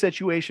in any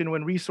situation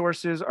when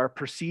resources are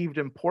perceived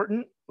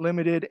important,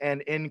 limited,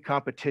 and in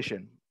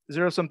competition.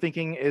 Zero-sum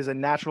thinking is a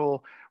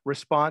natural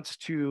response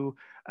to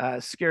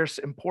scarce,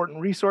 important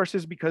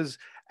resources, because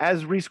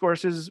as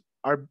resources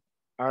are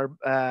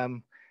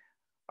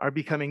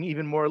becoming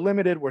even more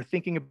limited, we're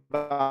thinking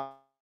about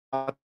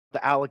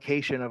the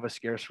allocation of a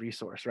scarce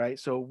resource, right?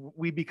 So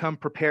we become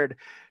prepared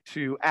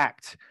to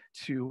act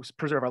to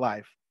preserve our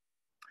life.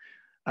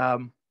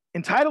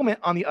 Entitlement,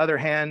 on the other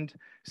hand,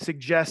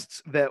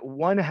 suggests that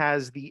one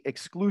has the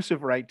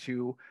exclusive right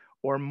to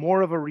or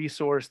more of a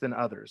resource than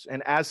others.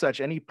 And as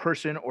such, any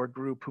person or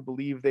group who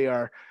believe they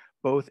are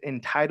both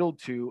entitled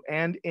to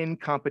and in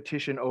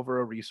competition over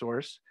a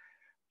resource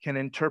can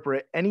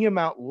interpret any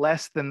amount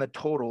less than the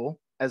total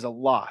as a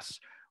loss,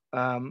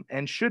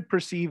 and should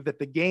perceive that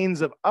the gains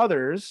of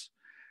others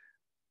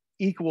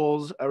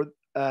equals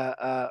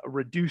a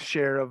reduced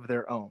share of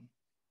their own.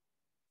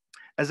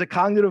 As a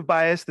cognitive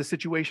bias, the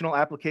situational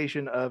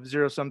application of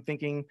zero-sum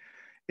thinking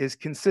is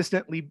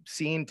consistently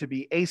seen to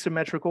be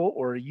asymmetrical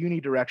or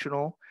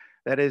unidirectional.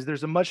 That is,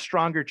 there's a much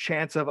stronger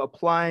chance of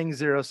applying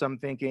zero-sum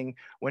thinking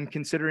when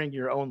considering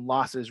your own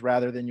losses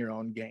rather than your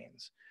own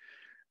gains.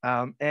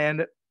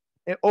 And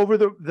over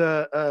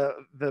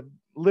the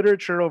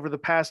literature over the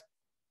past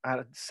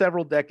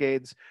several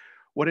decades,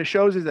 what it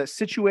shows is that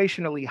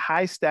situationally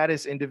high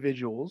status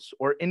individuals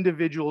or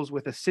individuals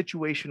with a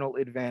situational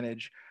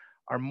advantage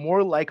are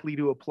more likely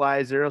to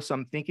apply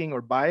zero-sum thinking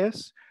or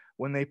bias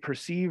when they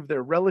perceive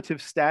their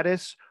relative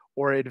status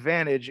or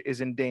advantage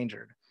is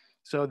endangered.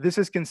 So this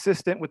is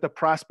consistent with the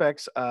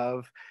prospects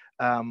of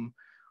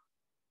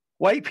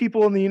white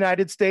people in the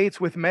United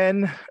States with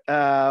men,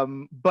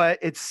 but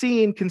it's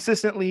seen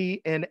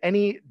consistently in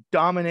any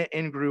dominant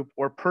in-group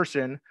or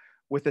person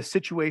with a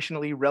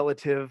situationally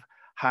relative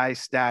high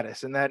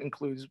status. And that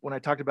includes, when I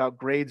talked about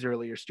grades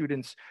earlier,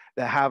 students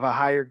that have a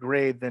higher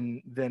grade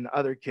than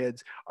other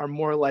kids are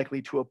more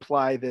likely to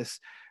apply this,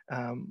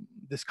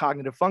 this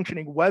cognitive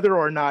functioning, whether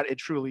or not it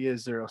truly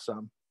is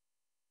zero-sum.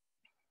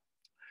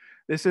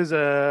 This is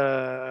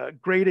a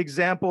great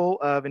example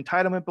of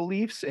entitlement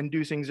beliefs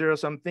inducing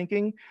zero-sum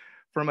thinking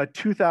from a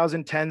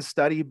 2010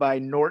 study by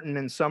Norton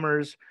and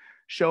Summers,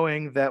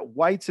 showing that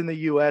whites in the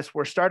US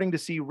were starting to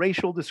see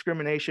racial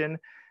discrimination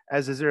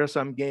as a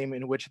zero-sum game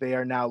in which they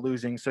are now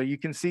losing. So you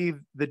can see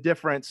the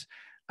difference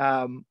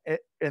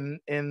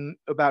in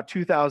about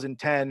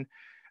 2010.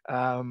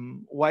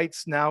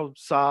 Whites now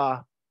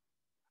saw,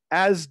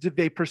 as did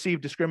they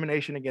perceive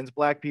discrimination against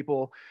Black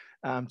people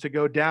to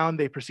go down,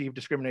 they perceive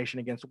discrimination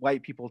against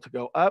white people to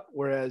go up.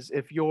 Whereas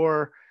if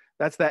you're,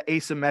 that's that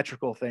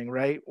asymmetrical thing,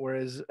 right?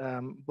 Whereas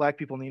Black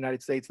people in the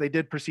United States, they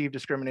did perceive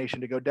discrimination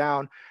to go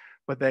down,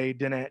 but they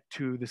didn't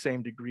to the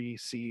same degree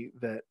see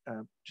that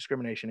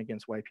discrimination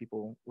against white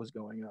people was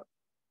going up.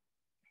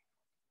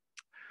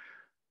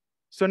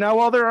 So now,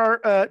 while there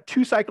are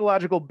two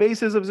psychological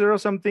bases of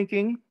zero-sum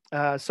thinking,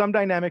 some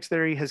dynamics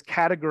theory has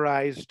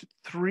categorized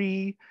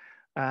three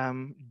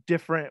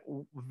different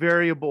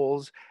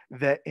variables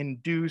that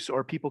induce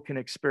or people can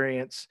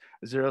experience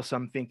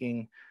zero-sum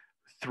thinking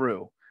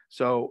through.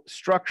 So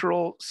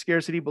structural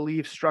scarcity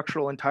beliefs,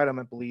 structural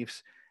entitlement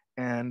beliefs,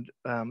 and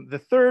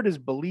the third is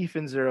belief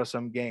in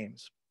zero-sum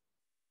games.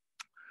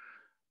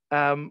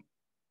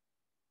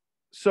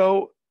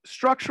 So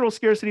structural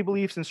scarcity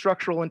beliefs and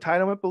structural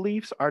entitlement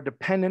beliefs are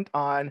dependent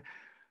on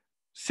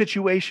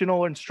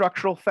situational and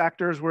structural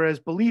factors, whereas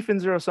belief in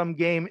zero-sum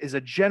game is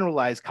a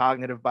generalized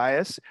cognitive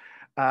bias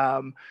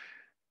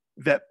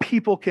that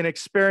people can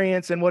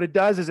experience. And what it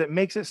does is it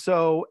makes it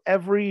so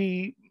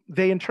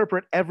they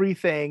interpret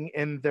everything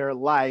in their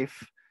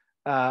life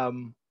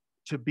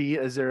to be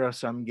a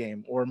zero-sum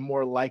game, or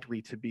more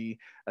likely to be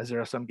a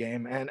zero-sum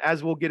game. And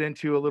as we'll get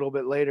into a little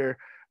bit later,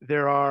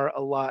 there are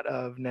a lot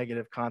of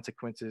negative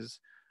consequences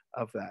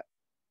of that.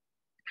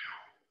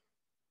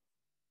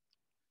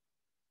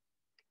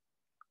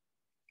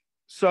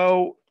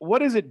 So what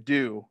does it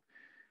do?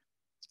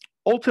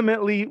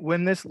 Ultimately,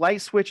 when this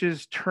light switch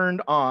is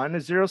turned on,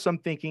 zero-sum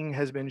thinking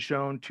has been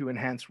shown to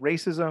enhance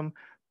racism,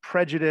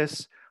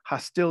 prejudice,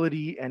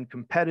 hostility, and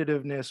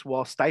competitiveness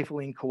while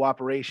stifling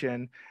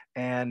cooperation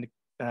and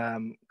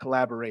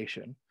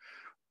collaboration.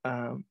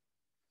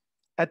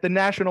 At the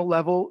national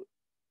level,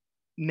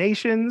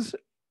 nations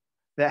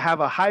that have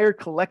a higher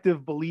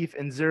collective belief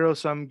in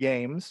zero-sum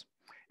games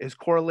is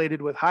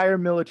correlated with higher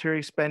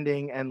military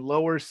spending and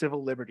lower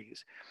civil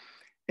liberties.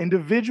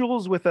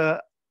 Individuals with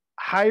a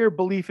higher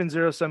belief in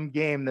zero-sum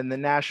game than the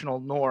national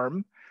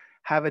norm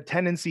have a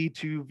tendency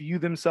to view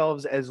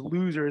themselves as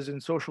losers in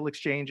social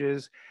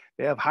exchanges.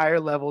 They have higher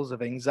levels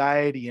of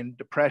anxiety and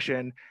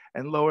depression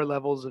and lower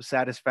levels of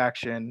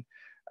satisfaction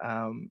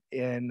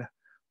in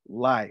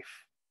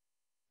life.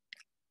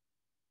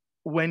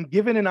 When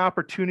given an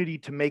opportunity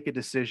to make a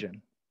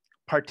decision,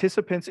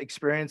 participants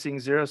experiencing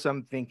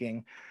zero-sum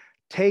thinking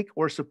take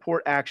or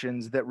support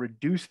actions that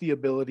reduce the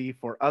ability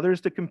for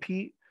others to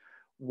compete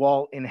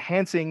while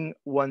enhancing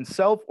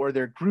oneself or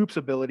their group's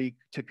ability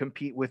to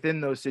compete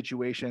within those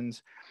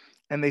situations.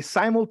 And they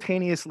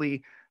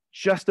simultaneously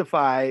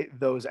justify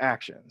those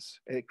actions.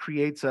 It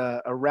creates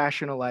a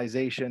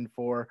rationalization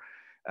for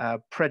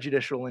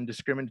prejudicial and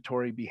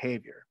discriminatory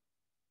behavior.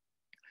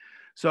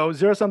 So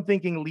zero-sum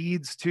thinking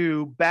leads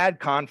to bad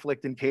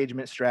conflict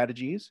engagement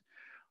strategies.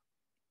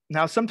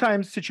 Now,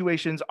 sometimes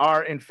situations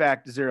are in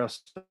fact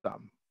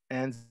zero-sum,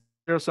 and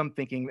zero-sum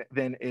thinking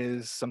then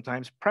is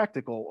sometimes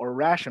practical or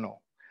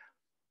rational.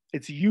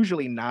 It's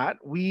usually not.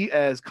 We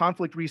as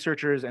conflict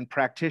researchers and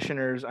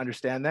practitioners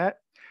understand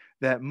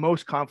that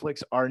most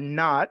conflicts are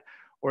not,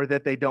 or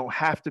that they don't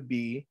have to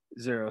be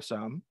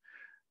zero-sum,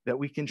 that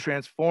we can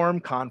transform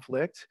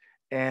conflict,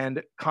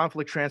 and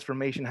conflict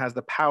transformation has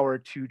the power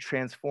to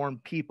transform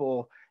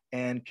people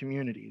and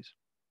communities.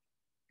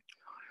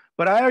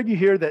 But I argue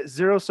here that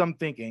zero-sum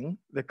thinking,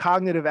 the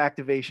cognitive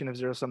activation of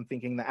zero-sum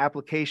thinking, the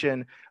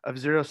application of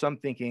zero-sum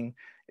thinking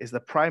is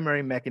the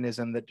primary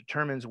mechanism that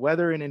determines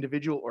whether an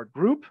individual or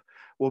group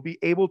will be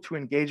able to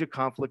engage a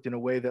conflict in a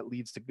way that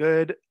leads to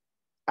good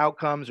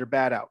outcomes or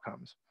bad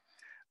outcomes.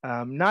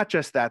 Not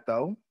just that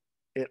though,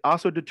 it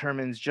also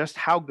determines just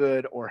how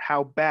good or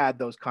how bad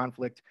those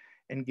conflict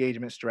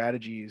engagement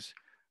strategies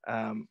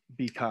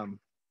become.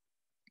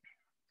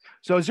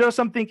 So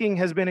zero-sum thinking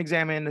has been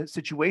examined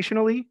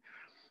situationally,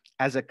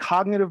 as a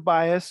cognitive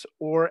bias,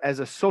 or as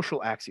a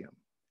social axiom.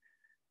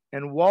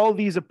 And while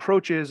these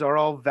approaches are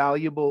all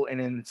valuable and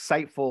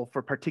insightful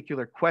for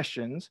particular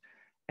questions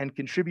and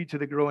contribute to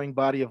the growing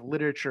body of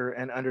literature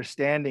and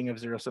understanding of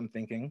zero-sum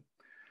thinking,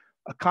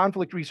 a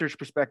conflict research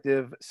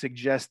perspective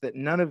suggests that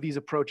none of these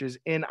approaches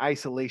in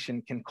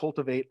isolation can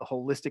cultivate a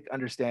holistic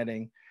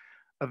understanding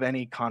of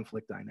any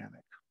conflict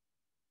dynamic.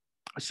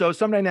 So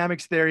some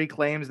dynamics theory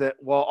claims that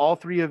while all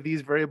three of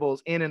these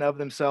variables in and of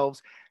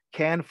themselves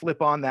can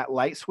flip on that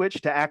light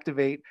switch to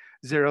activate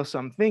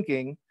zero-sum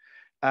thinking,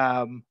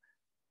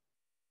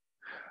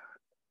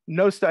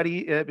 no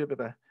study,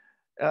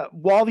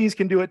 while these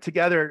can do it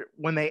together,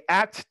 when they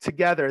act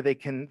together,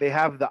 they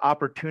have the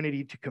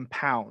opportunity to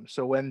compound.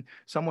 So when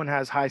someone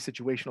has high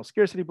situational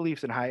scarcity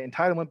beliefs and high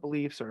entitlement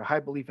beliefs, or high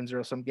belief in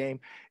zero-sum game,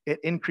 it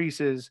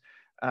increases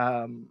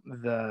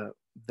the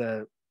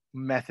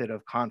method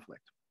of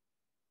conflict.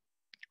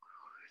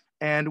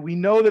 And we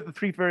know that the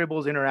three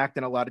variables interact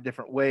in a lot of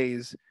different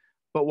ways,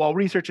 but while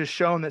research has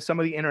shown that some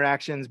of the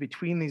interactions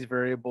between these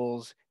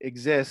variables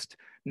exist,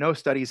 no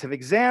studies have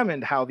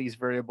examined how these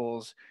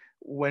variables,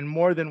 when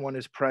more than one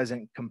is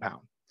present,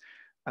 compound.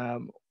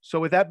 So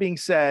with that being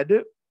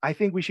said, I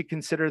think we should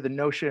consider the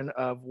notion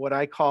of what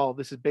I call,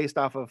 this is based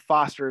off of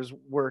Foster's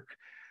work,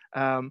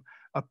 a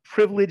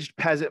privileged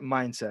peasant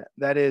mindset.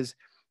 That is,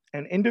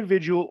 an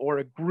individual or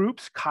a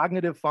group's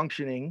cognitive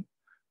functioning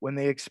when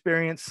they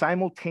experience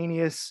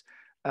simultaneous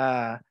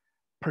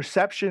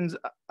perceptions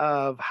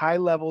of high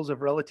levels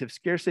of relative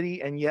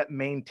scarcity and yet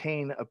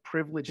maintain a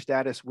privileged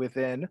status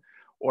within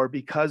or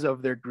because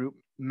of their group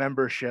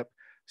membership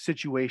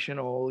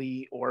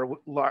situationally or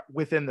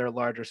within their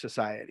larger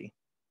society.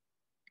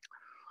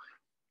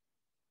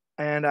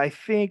 And I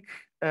think,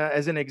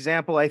 as an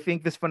example, I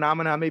think this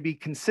phenomenon may be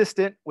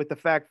consistent with the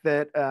fact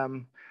that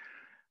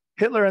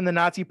Hitler and the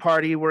Nazi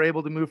Party were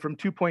able to move from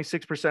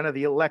 2.6% of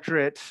the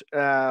electorate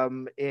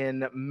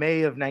in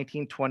May of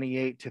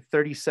 1928 to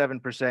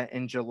 37%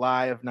 in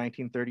July of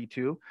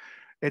 1932.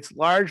 It's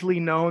largely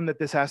known that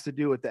this has to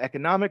do with the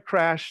economic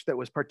crash that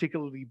was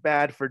particularly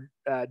bad for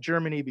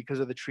Germany because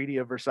of the Treaty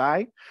of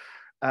Versailles.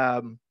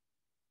 And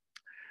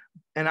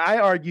I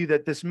argue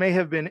that this may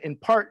have been in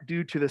part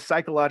due to the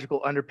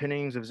psychological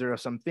underpinnings of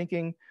zero-sum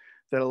thinking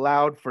that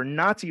allowed for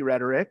Nazi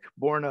rhetoric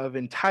born of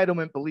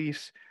entitlement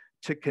beliefs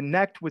to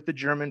connect with the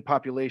German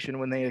population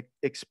when they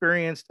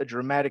experienced a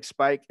dramatic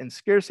spike in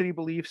scarcity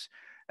beliefs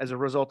as a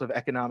result of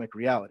economic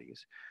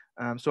realities.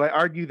 So I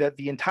argue that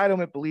the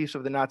entitlement beliefs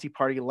of the Nazi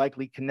Party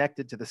likely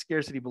connected to the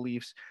scarcity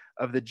beliefs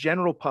of the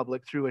general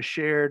public through a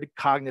shared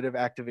cognitive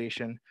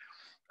activation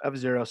of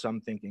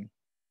zero-sum thinking.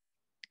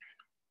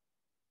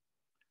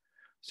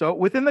 So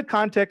within the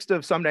context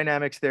of sum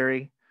dynamics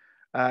theory,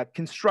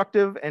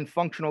 constructive and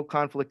functional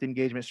conflict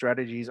engagement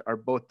strategies are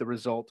both the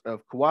result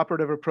of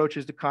cooperative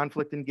approaches to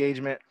conflict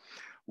engagement,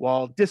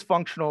 while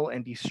dysfunctional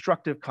and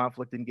destructive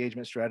conflict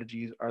engagement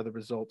strategies are the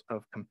result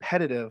of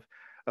competitive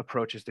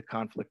approaches to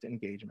conflict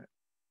engagement.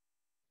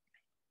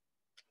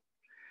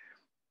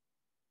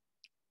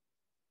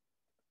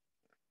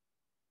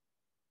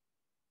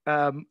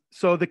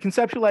 So the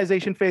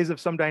conceptualization phase of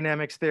sum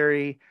dynamics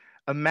theory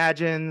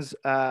imagines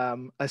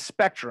a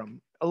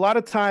spectrum. A lot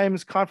of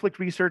times conflict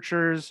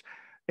researchers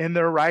in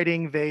their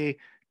writing, they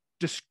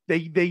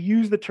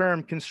use the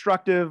term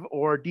constructive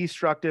or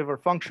destructive or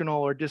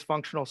functional or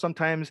dysfunctional.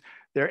 Sometimes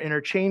they're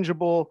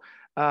interchangeable.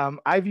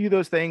 I view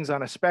those things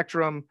on a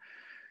spectrum.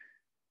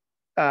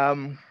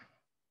 And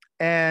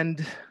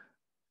I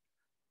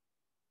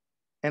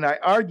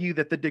argue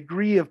that the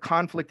degree of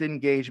conflict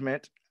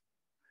engagement,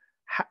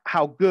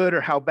 how good or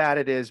how bad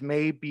it is,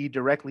 may be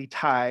directly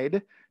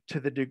tied to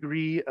the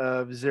degree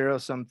of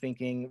zero-sum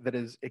thinking that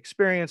is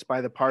experienced by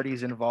the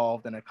parties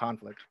involved in a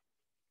conflict.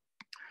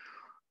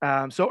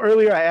 So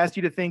earlier I asked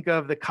you to think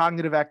of the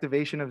cognitive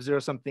activation of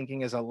zero-sum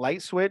thinking as a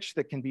light switch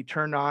that can be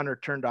turned on or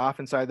turned off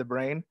inside the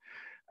brain.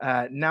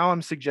 Now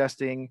I'm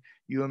suggesting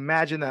you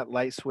imagine that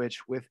light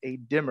switch with a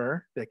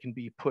dimmer that can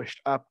be pushed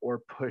up or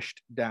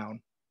pushed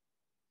down.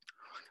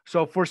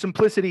 So for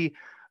simplicity,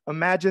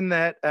 imagine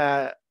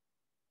that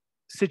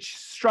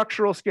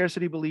structural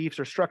scarcity beliefs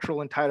or structural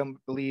entitlement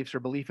beliefs or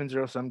belief in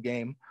zero-sum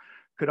game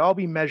could all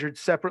be measured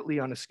separately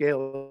on a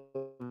scale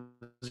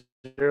of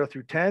 0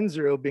 through 10,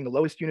 0 being the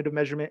lowest unit of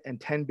measurement and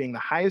 10 being the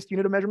highest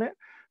unit of measurement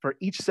for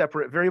each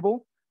separate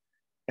variable.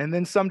 And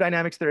then sum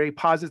dynamics theory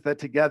posits that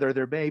together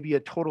there may be a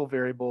total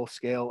variable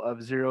scale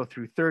of 0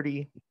 through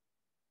 30.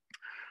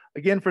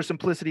 Again, for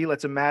simplicity,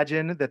 let's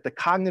imagine that the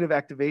cognitive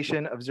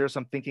activation of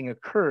zero-sum thinking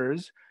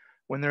occurs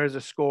when there is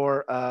a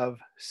score of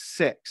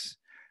 6.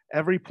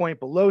 Every point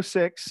below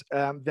 6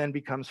 then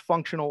becomes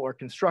functional or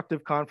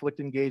constructive conflict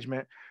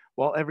engagement,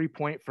 while every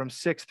point from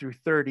 6 through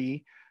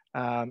 30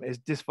 is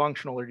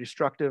dysfunctional or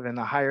destructive, and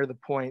the higher the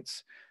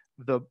points,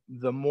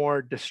 the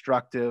more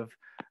destructive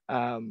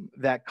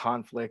that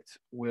conflict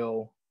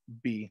will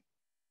be.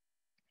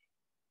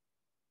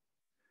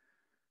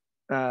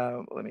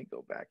 Let me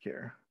go back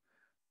here.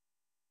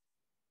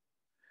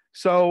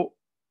 So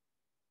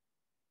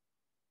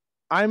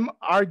I'm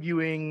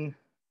arguing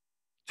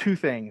two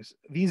things.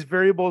 These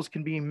variables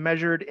can be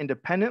measured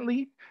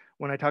independently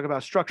when I talk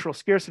about structural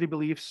scarcity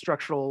beliefs,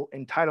 structural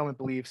entitlement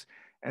beliefs,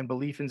 and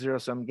belief in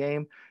zero-sum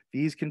game.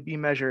 These can be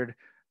measured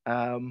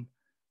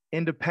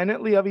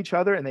independently of each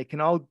other, and they can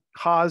all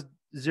cause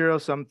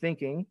zero-sum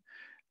thinking.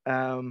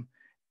 And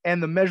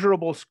the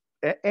measurables,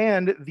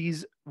 and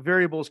these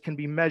variables can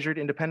be measured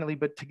independently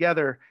but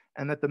together,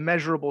 and that the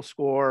measurable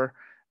score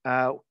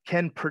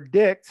can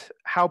predict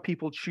how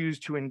people choose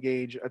to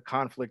engage a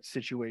conflict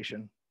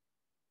situation.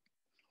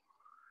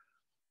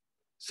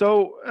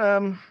 So,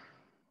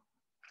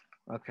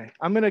 okay,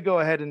 I'm going to go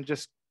ahead and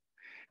just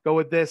go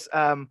with this.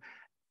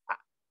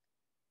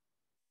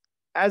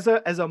 As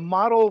a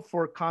model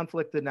for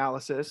conflict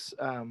analysis,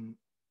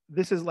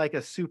 this is like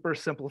a super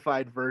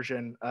simplified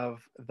version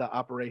of the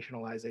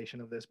operationalization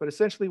of this. But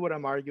essentially what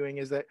I'm arguing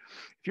is that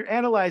if you're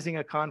analyzing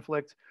a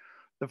conflict,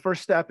 the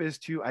first step is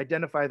to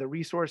identify the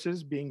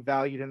resources being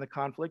valued in the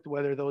conflict,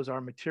 whether those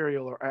are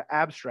material or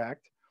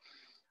abstract.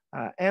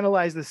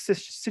 Analyze the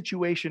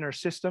situation or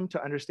system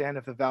to understand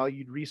if the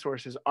valued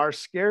resources are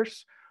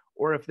scarce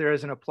or if there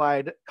is an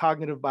applied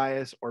cognitive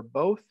bias or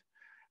both.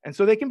 And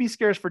so they can be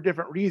scarce for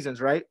different reasons,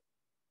 right?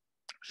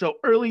 So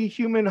early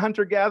human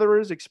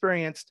hunter-gatherers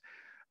experienced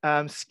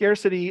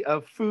scarcity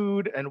of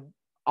food and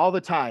all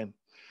the time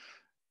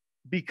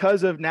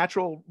because of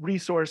natural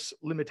resource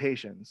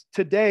limitations.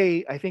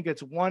 Today, I think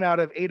it's 1 out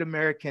of 8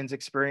 Americans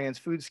experience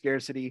food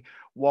scarcity,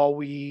 while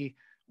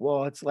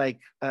it's like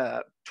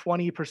 20%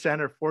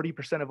 or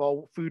 40% of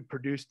all food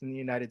produced in the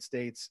United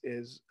States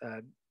is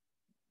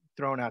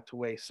thrown out to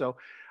waste. So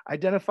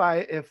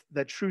identify if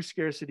the true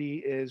scarcity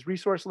is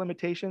resource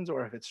limitations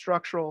or if it's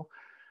structural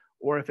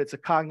or if it's a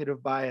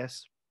cognitive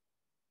bias.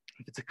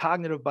 If it's a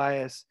cognitive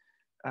bias,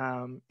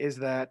 is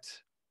that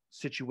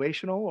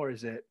situational or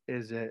is it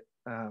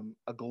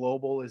a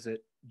global? Is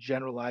it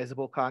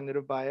generalizable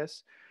cognitive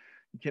bias.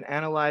 You can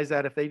analyze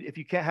that. If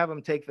you can't have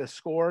them take the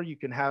score, you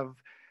can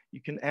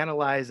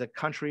analyze a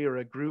country or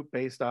a group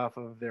based off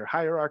of their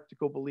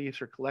hierarchical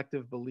beliefs or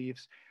collective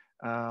beliefs,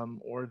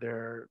 or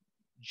their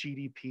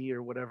GDP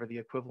or whatever the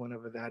equivalent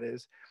of that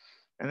is.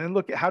 And then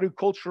look at how do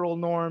cultural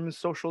norms,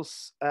 social,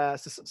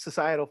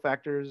 societal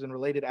factors, and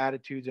related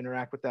attitudes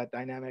interact with that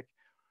dynamic.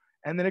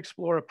 And then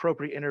explore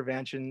appropriate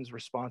interventions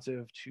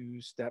responsive to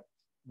step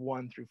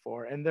 1 through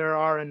 4. And there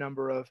are a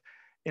number of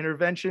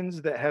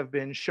interventions that have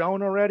been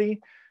shown already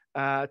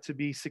to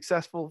be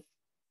successful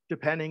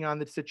depending on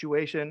the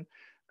situation.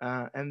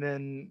 And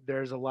then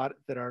there's a lot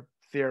that are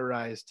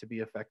theorized to be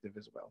effective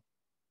as well.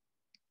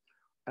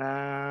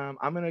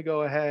 I'm going to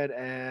go ahead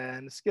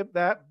and skip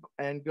that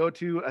and go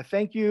to a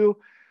thank you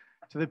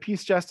to the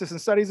Peace, Justice, and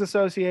Studies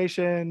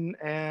Association.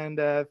 And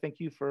thank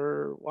you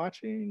for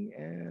watching.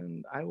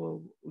 And I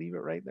will leave it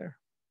right there.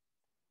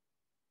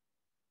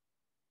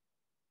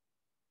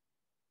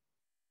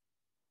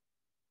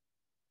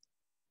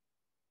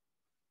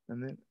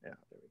 And then, yeah,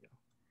 there we go.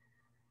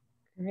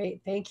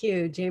 Great, thank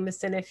you,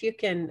 Jameson. If you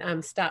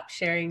can stop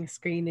sharing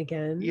screen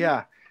again.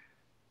 Yeah.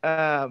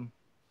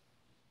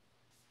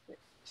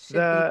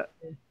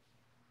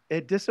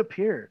 It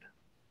disappeared.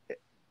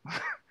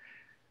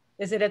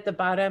 Is it at the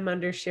bottom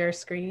under share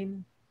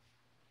screen?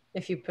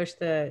 If you push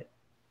the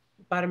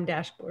bottom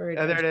dashboard.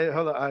 Oh, there it is.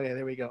 Hold on. Okay,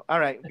 there we go. All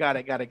right, got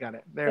it.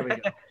 There we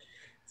go.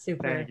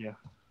 Super. Thank you.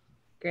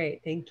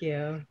 Great, thank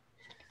you.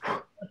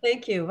 Well,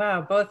 thank you.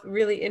 Wow, both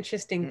really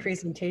interesting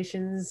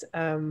presentations.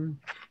 I'm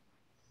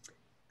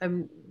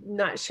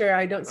not sure,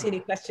 I don't see any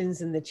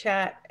questions in the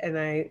chat, and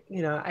I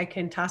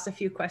can toss a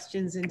few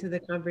questions into the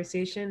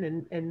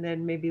conversation, and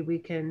then maybe we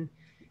can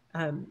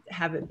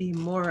have it be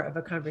more of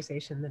a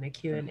conversation than a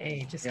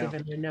Q&A, just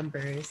given the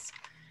numbers.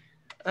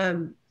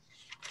 One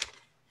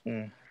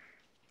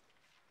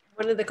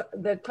of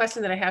the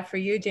question that I have for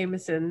you,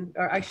 Jameson,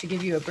 or I should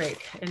give you a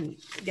break and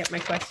get my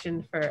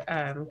question for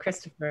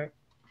Christopher.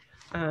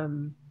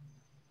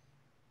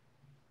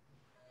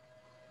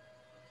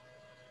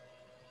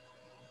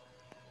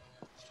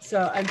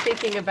 So I'm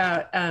thinking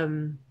about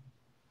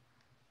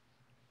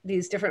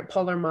these different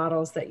polar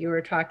models that you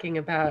were talking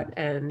about,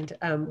 and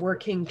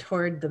working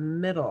toward the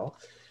middle.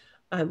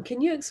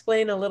 Can you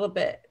explain a little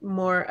bit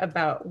more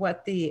about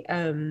what the,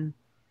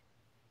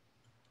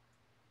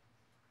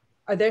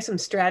 are there some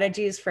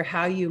strategies for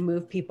how you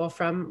move people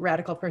from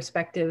radical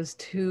perspectives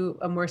to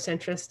a more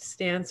centrist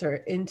stance, or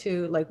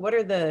into, like, what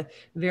are the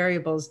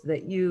variables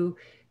that you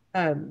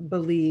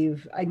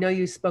believe? I know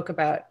you spoke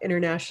about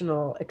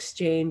international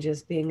exchange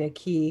as being a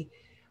key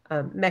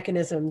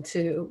mechanism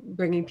to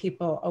bringing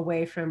people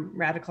away from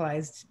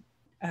radicalized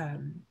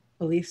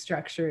belief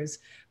structures,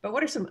 but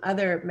what are some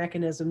other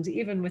mechanisms,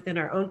 even within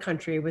our own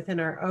country, within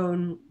our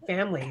own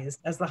families,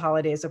 as the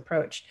holidays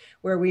approach,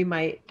 where we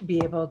might be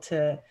able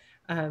to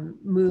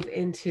move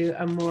into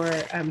a more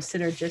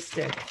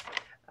synergistic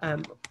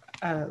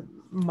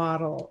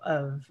model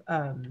of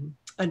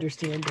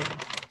understanding?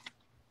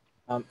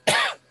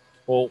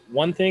 Well,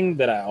 one thing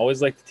that I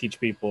always like to teach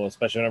people,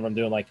 especially whenever I'm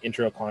doing like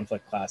intro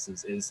conflict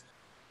classes, is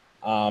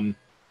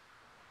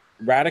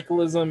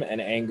radicalism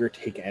and anger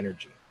take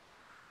energy.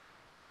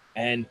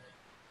 And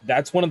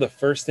that's one of the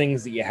first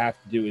things that you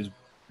have to do, is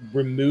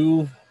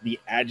remove the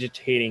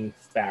agitating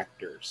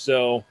factor.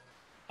 So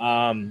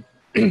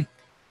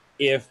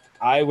if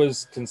I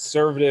was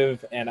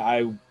conservative and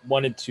I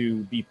wanted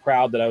to be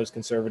proud that I was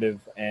conservative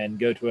and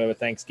go to a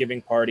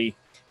Thanksgiving party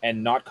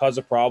and not cause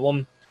a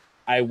problem,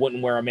 I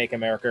wouldn't wear a Make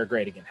America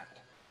Great Again hat.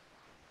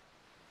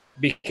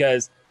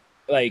 Because,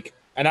 like,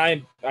 and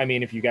I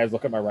mean, if you guys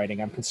look at my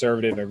writing, I'm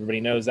conservative.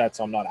 Everybody knows that,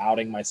 so I'm not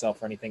outing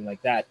myself or anything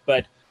like that.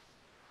 But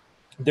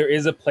there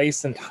is a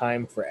place and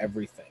time for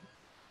everything.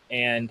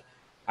 And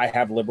I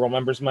have liberal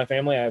members of my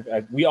family.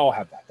 We all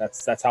have that.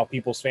 That's how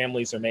people's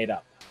families are made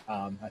up.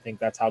 I think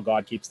that's how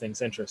God keeps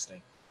things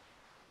interesting.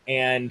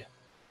 And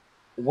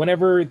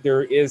whenever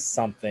there is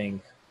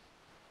something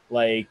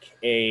like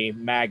a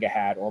MAGA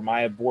hat or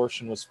my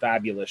abortion was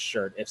fabulous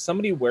shirt, if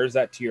somebody wears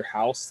that to your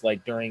house,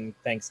 like during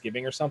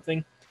Thanksgiving or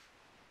something,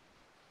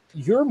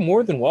 you're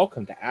more than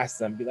welcome to ask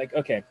them, be like,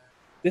 okay,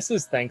 this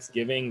is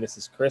Thanksgiving, this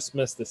is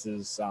Christmas, this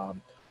is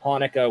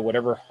Hanukkah,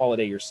 whatever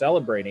holiday you're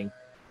celebrating.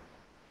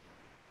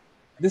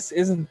 This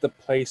isn't the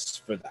place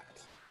for that.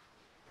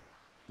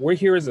 We're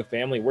here as a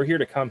family. We're here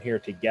to come here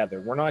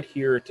together. We're not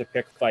here to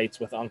pick fights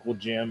with Uncle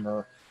Jim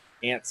or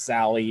Aunt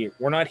Sally.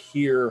 We're not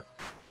here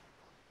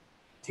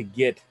to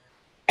get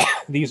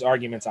these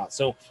arguments out.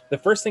 So the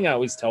first thing I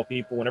always tell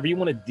people, whenever you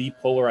want to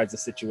depolarize a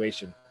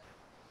situation,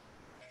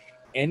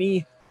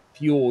 any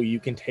fuel you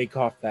can take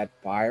off that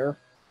fire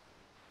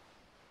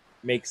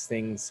makes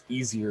things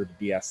easier to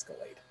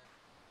de-escalate.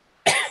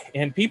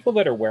 And people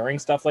that are wearing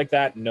stuff like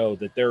that know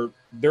that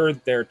they're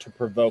there to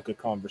provoke a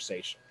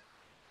conversation.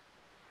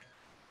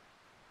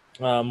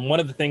 One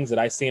of the things that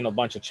I see in a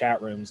bunch of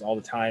chat rooms all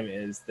the time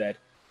is that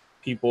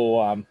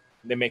people,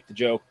 they make the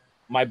joke,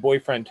 my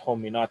boyfriend told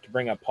me not to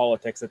bring up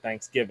politics at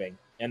Thanksgiving,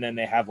 and then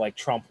they have like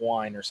Trump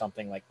wine or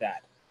something like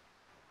that.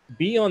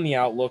 be on the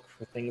outlook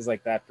for things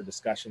like that for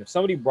discussion. If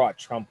somebody brought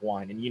Trump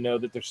wine and you know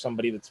that there's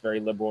somebody that's very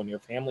liberal in your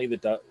family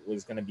that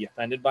was going to be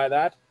offended by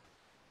that,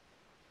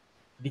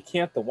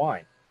 decant the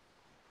wine.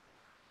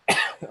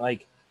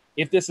 Like,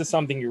 if this is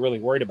something you're really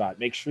worried about,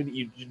 make sure that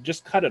you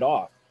just cut it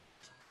off.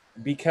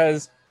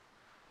 Because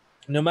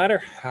no matter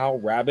how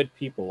rabid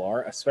people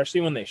are,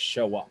 especially when they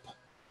show up,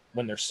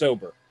 when they're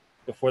sober,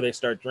 before they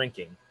start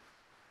drinking,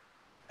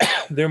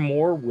 they're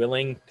more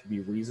willing to be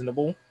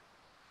reasonable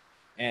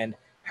and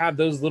have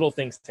those little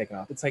things taken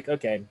off. It's like,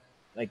 okay,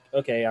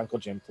 Uncle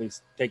Jim,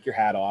 please take your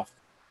hat off.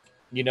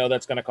 You know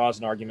that's going to cause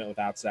an argument with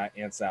Aunt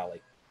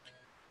Sally.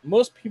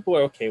 Most people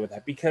are okay with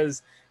that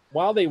because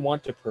while they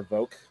want to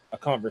provoke a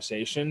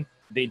conversation,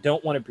 they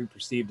don't want to be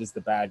perceived as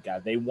the bad guy.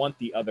 They want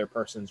the other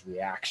person's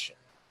reaction.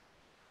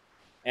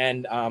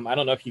 And I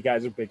don't know if you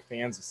guys are big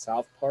fans of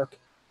South Park.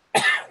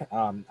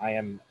 I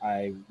am.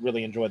 I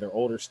really enjoy their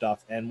older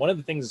stuff. And one of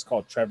the things is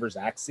called Trevor's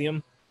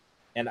Axiom.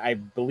 And I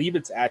believe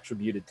it's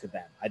attributed to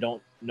them. I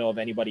don't know of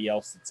anybody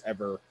else that's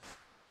ever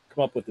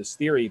come up with this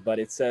theory, but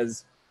it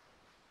says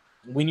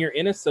when you're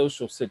in a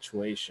social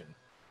situation,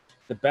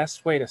 the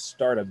best way to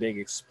start a big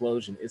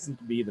explosion isn't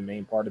to be the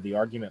main part of the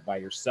argument by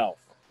yourself,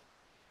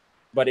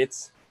 but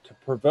it's to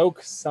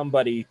provoke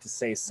somebody to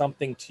say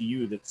something to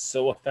you that's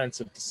so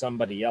offensive to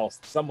somebody else,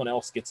 someone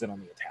else gets in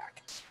on the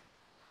attack.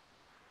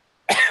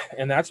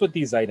 And that's what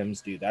these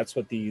items do. That's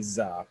what these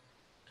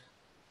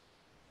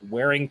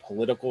wearing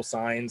political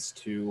signs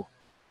to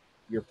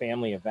your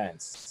family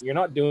events. You're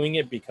not doing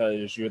it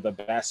because you're the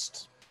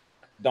best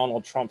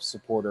Donald Trump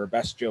supporter,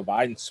 best Joe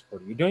Biden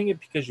supporter. You're doing it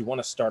because you want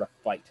to start a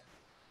fight.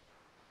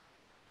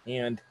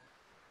 And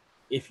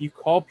if you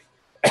call,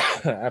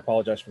 I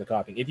apologize for the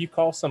coughing. If you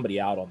call somebody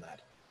out on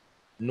that,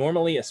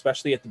 normally,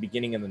 especially at the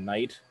beginning of the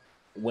night,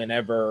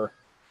 whenever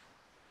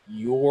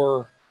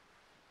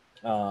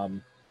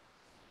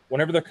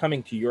they're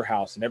coming to your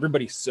house and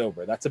everybody's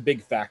sober, that's a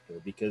big factor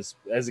because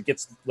as it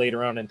gets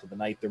later on into the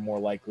night, they're more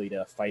likely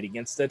to fight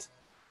against it.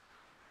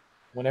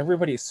 When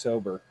everybody's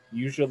sober,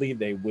 usually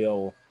they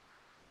will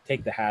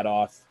take the hat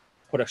off,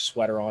 put a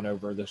sweater on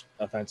over the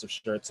offensive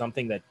shirt,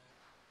 something that,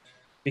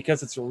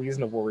 because it's a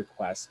reasonable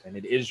request and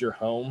it is your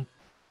home,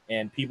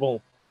 and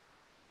people,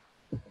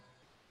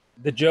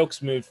 the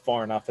jokes moved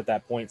far enough at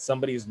that point.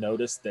 Somebody's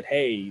noticed that,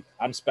 hey,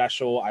 I'm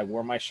special. I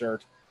wore my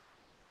shirt.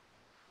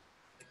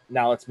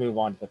 Now let's move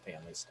on to the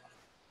family stuff.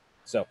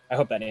 So I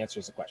hope that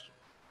answers the question.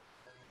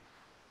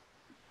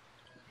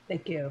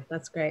 Thank you.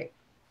 That's great.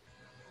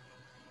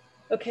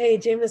 Okay,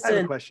 Jameson. I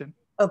have a question.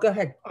 Oh, go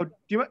ahead. Oh, do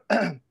you?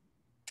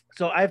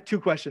 So I have two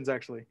questions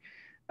actually.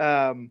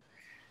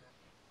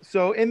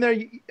 So in there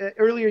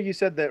earlier, you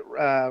said that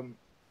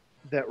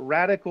that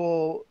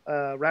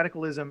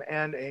radicalism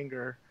and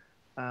anger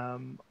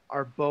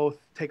are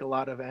both take a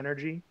lot of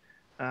energy,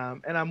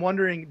 and I'm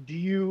wondering,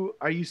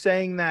 are you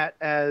saying that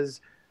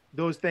as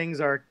those things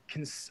are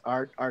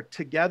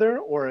together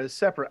or as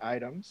separate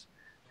items,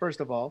 first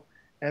of all,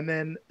 and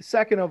then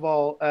second of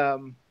all,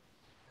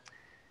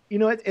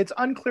 it's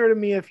unclear to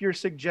me if you're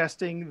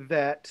suggesting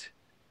that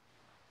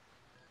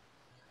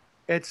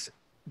it's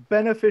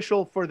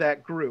beneficial for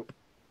that group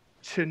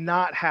to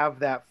not have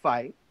that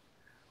fight,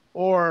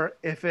 or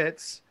if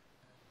it's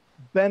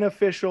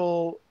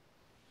beneficial,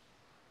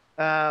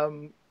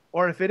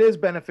 or if it is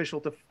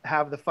beneficial to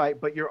have the fight,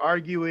 but you're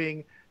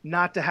arguing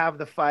not to have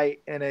the fight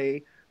in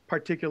a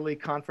particularly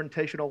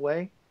confrontational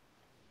way?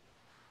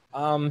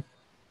 To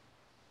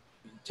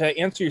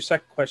answer your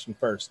second question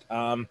first,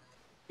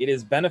 it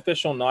is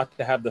beneficial not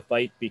to have the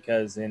fight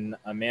because in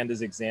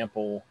Amanda's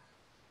example,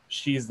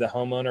 she's the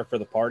homeowner for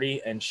the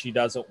party and she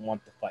doesn't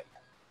want the fight.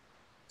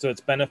 So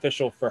it's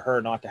beneficial for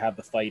her not to have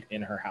the fight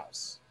in her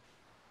house,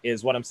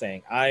 is what I'm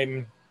saying.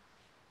 I'm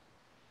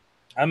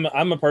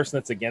a person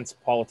that's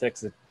against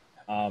politics at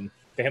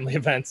family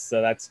events,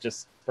 so that's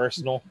just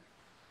personal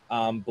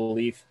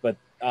belief. But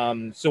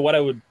so what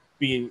I would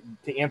be,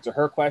 to answer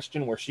her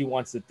question where she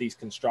wants it these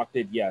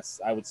constructed, yes,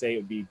 I would say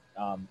it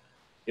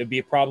would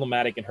be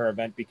problematic in her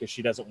event because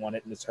she doesn't want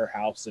it and it's her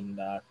house and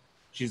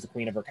she's the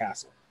queen of her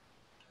castle.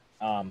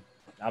 I'm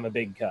a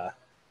big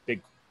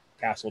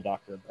castle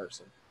doctrine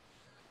person.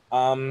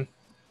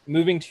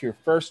 Moving to your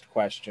first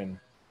question,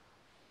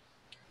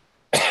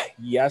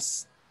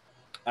 yes,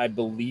 I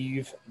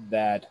believe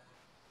that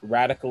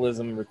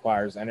radicalism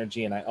requires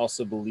energy, and I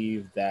also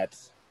believe that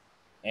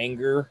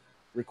anger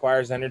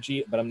requires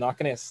energy, but I'm not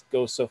going to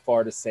go so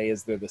far to say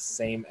is they're the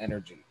same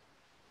energy.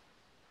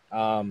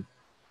 I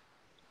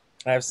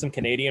have some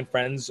Canadian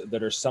friends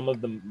that are some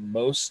of the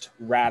most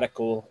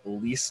radical,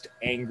 least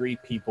angry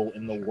people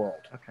in the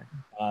world. Okay.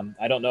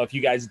 I don't know if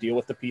you guys deal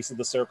with the Piece of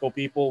the Circle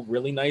people,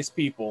 really nice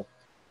people.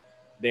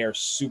 They are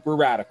super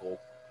radical,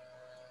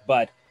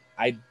 but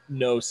I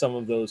know some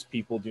of those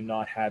people do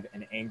not have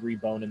an angry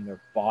bone in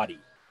their body.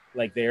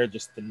 Like they're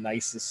just the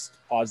nicest,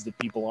 positive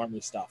people,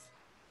 army stuff.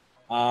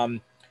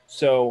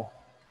 So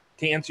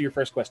to answer your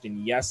first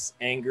question, yes,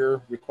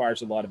 anger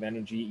requires a lot of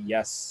energy.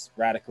 Yes,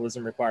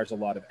 radicalism requires a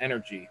lot of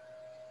energy.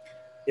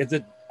 Is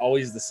it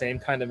always the same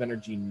kind of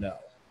energy? No.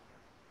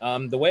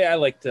 The way I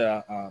like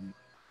to,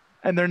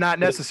 and they're not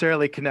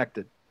necessarily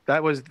connected.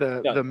 That was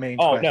the main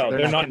question. No,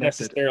 they're not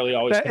necessarily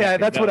always connected. Yeah,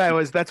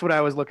 that's what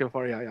I was looking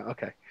for. Yeah,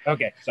 okay.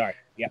 Okay, sorry.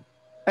 Yeah.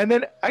 And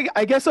then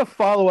I guess a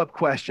follow-up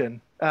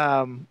question.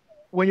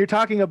 When you're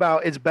talking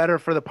about it's better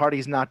for the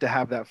parties not to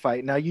have that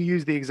fight. Now you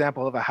use the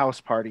example of a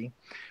house party,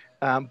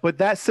 but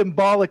that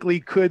symbolically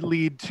could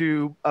lead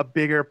to a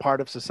bigger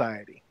part of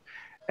society.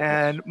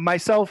 And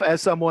myself,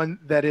 as someone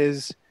that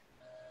is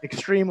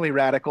extremely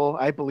radical,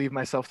 I believe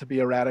myself to be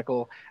a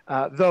radical,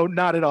 though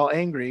not at all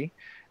angry.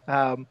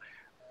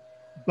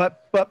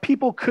 But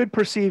people could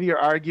perceive your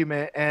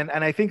argument, and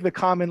I think the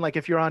common, like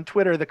if you're on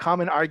Twitter, the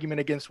common argument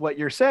against what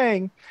you're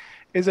saying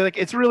is like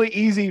it's really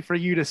easy for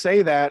you to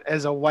say that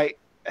as a white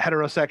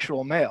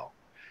heterosexual male,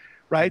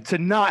 right? To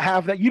not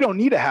have that, you don't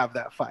need to have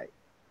that fight,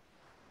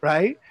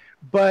 right?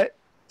 But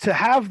to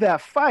have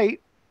that fight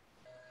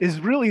is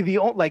really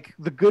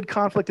the good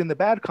conflict and the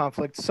bad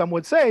conflict. Some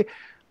would say,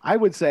 I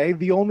would say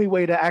the only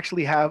way to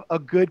actually have a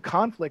good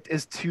conflict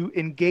is to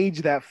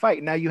engage that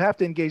fight. Now you have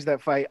to engage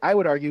that fight, I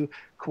would argue,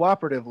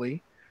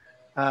 cooperatively.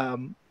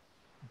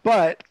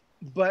 But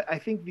I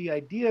think the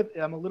idea,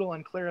 I'm a little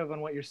unclear of on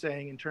what you're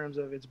saying in terms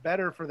of it's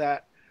better for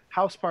that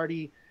house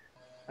party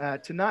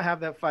to not have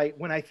that fight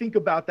when I think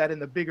about that in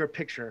the bigger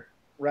picture,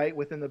 right?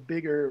 Within the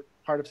bigger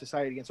part of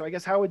society. And so I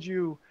guess, how would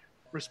you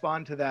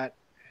respond to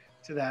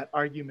that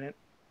argument?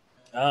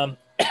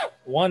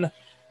 One,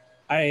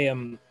 I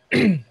am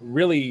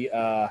really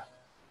an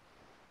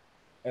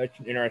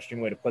interesting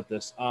way to put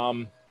this.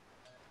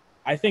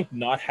 I think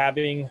not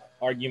having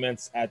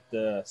arguments at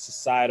the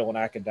societal and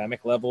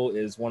academic level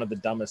is one of the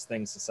dumbest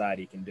things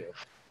society can do.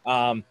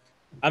 I'm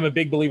a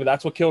big believer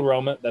that's what killed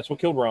Rome. That's what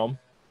killed Rome.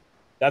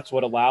 That's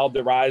what allowed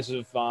the rise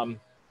of.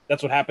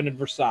 That's what happened in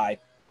Versailles,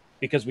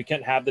 because we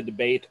couldn't have the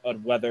debate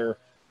of whether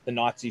the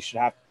Nazis should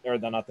have, or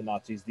not the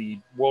Nazis, the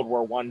World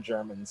War I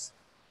Germans,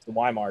 the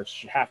Weimars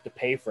should have to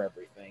pay for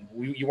everything.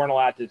 You weren't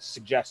allowed to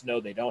suggest, no,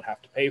 they don't have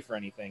to pay for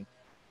anything.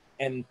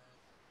 And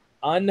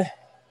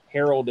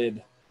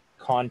unheralded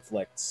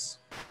conflicts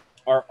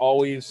are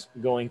always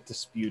going to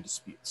spew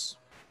disputes.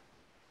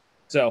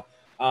 So,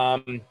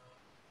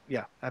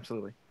 yeah,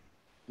 absolutely.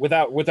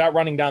 Without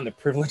running down the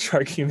privilege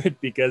argument,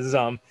 because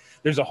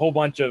there's a whole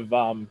bunch of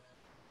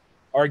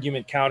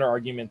counter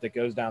argument that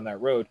goes down that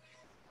road.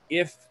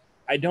 If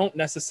I don't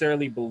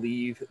necessarily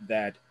believe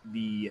that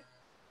the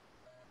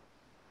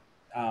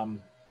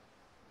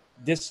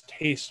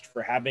distaste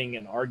for having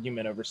an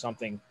argument over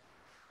something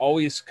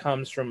always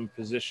comes from a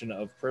position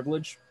of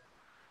privilege.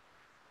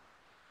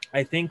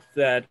 I think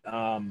that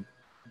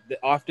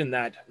often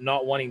that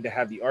not wanting to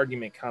have the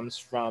argument comes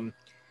from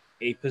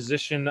a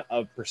position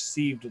of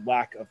perceived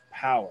lack of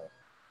power.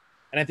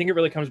 And I think it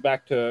really comes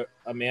back to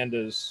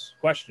Amanda's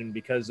question,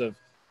 because of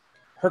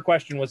her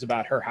question was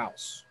about her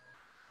house.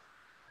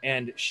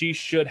 And she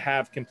should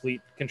have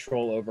complete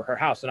control over her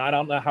house. And I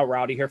don't know how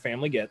rowdy her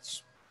family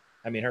gets.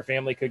 I mean, her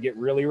family could get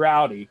really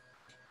rowdy,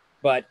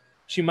 but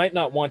she might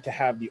not want to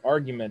have the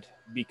argument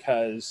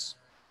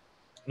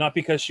not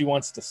because she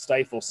wants to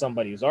stifle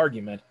somebody's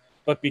argument,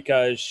 but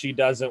because she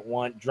doesn't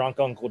want drunk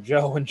Uncle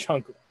Joe and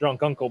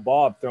drunk Uncle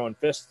Bob throwing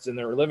fists in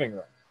their living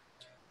room.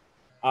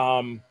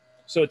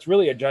 So it's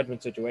really a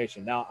judgment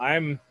situation. Now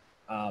I've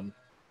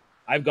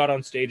got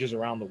on stages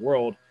around the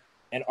world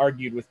and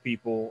argued with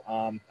people.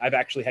 I've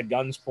actually had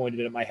guns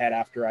pointed at my head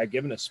after I've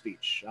given a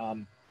speech.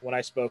 When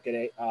I spoke at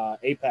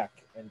APEC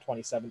in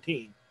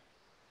 2017,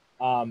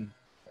 I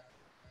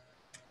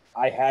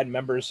had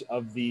members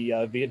of the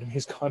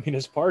Vietnamese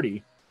Communist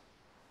Party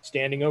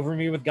standing over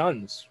me with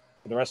guns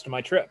for the rest of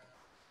my trip,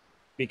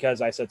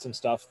 because I said some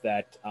stuff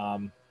that,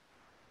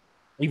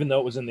 even though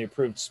it was in the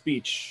approved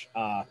speech,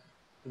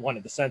 one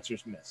of the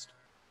censors missed.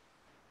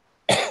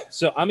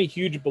 So I'm a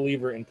huge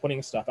believer in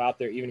putting stuff out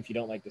there, even if you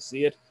don't like to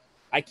see it.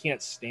 I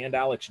can't stand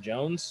Alex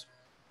Jones,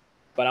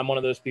 but I'm one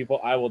of those people,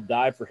 I will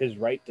die for his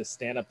right to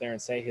stand up there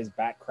and say his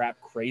bat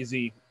crap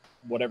crazy,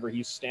 whatever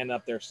he's standing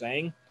up there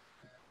saying.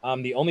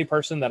 The only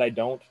person that I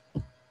don't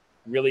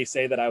really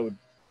say that I would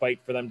fight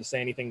for them to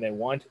say anything they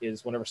want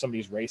is whenever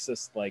somebody's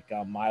racist, like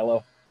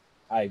Milo.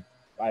 I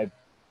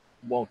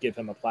won't give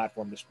him a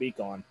platform to speak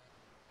on,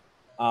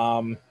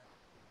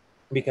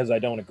 because I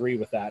don't agree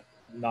with that.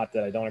 Not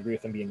that I don't agree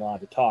with him being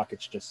allowed to talk.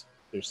 It's just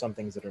there's some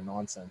things that are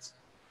nonsense.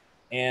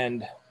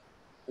 And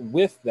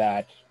with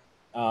that,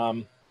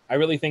 I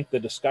really think the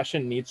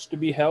discussion needs to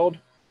be held,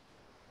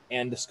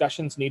 and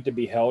discussions need to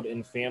be held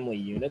in family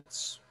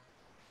units.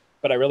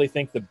 But I really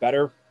think the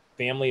better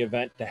family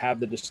event to have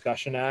the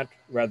discussion at,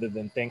 rather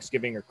than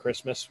Thanksgiving or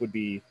Christmas, would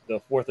be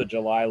the 4th of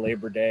July,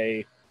 Labor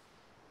Day,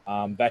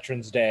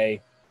 Veterans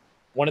Day,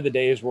 one of the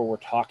days where we're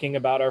talking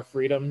about our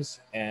freedoms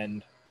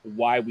and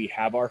why we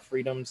have our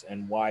freedoms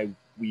and why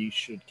we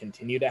should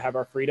continue to have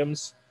our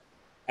freedoms,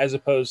 as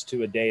opposed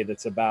to a day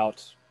that's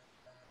about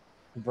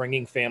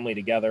bringing family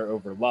together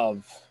over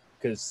love.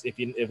 Because if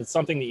it's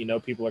something that you know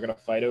people are going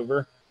to fight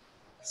over,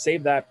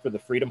 save that for the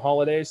freedom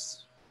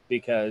holidays,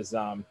 because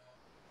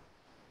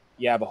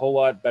you have a whole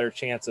lot better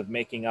chance of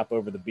making up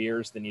over the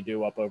beers than you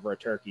do up over a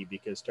turkey,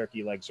 because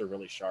turkey legs are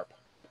really sharp.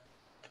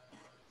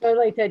 I'd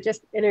like to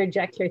just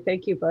interject here.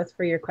 Thank you both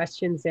for your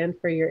questions and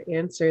for your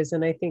answers.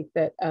 And I think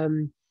that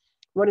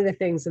one of the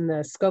things in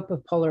the scope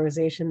of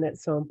polarization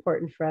that's so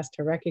important for us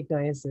to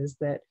recognize is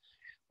that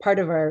part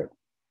of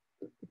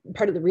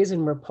the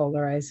reason we're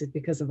polarized is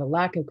because of a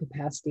lack of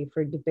capacity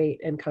for debate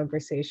and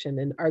conversation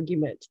and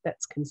argument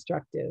that's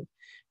constructive.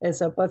 And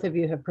so both of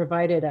you have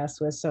provided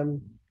us with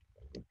some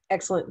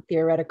excellent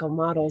theoretical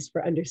models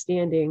for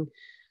understanding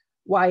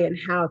why and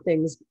how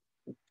things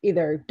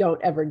either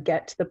don't ever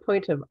get to the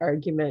point of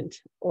argument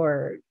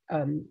or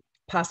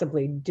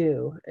possibly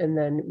do, and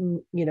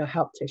then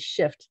help to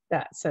shift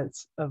that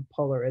sense of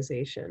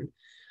polarization.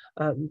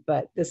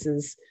 But this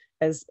is,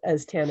 as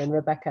Tan and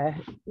Rebecca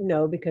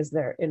know, because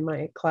they're in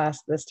my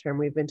class this term,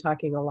 we've been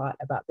talking a lot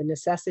about the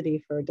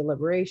necessity for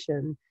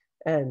deliberation,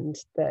 and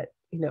that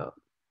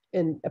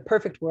in a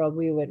perfect world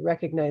we would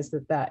recognize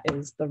that that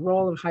is the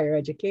role of higher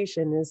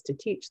education, is to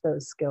teach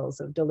those skills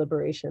of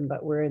deliberation.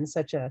 But we're in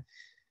such a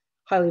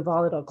highly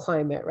volatile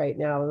climate right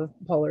now of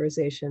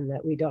polarization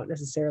that we don't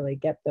necessarily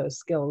get those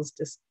skills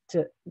just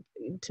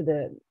into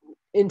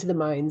the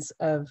minds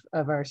of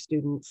our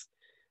students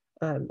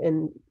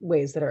in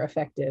ways that are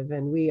effective.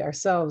 And we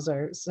ourselves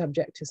are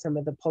subject to some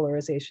of the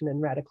polarization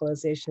and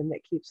radicalization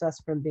that keeps us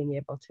from being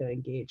able to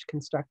engage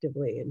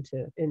constructively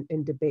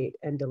in debate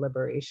and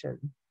deliberation.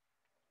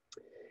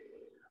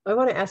 I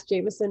want to ask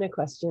Jameson a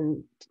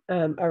question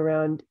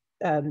around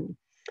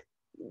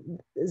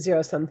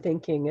zero-sum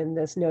thinking, and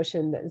this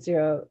notion that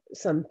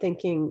zero-sum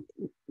thinking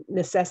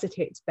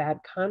necessitates bad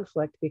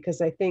conflict,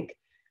 because I think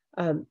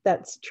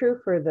that's true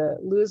for the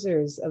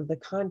losers of the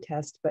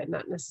contest, but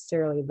not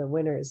necessarily the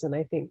winners. And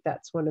I think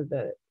that's one of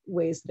the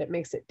ways that it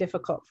makes it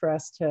difficult for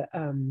us to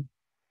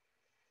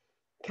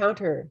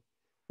counter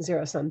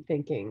zero-sum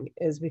thinking,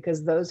 is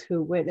because those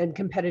who win, and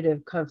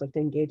competitive conflict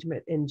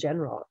engagement in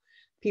general,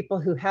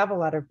 people who have a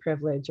lot of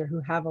privilege or who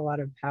have a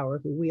lot of power,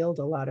 who wield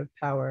a lot of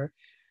power,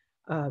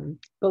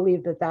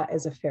 believe that that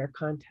is a fair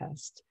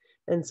contest.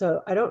 And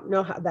so I don't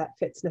know how that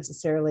fits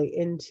necessarily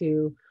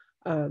into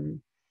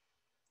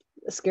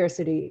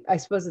scarcity. I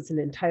suppose it's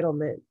an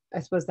entitlement. I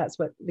suppose that's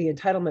what the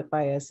entitlement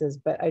bias is,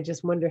 but I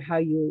just wonder how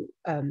you,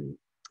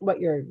 what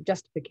your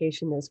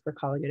justification is for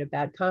calling it a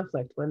bad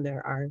conflict when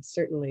there are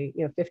certainly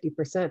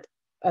 50%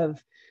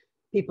 of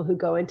people who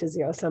go into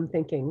zero-sum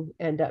thinking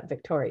end up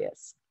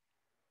victorious.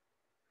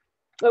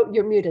 Oh,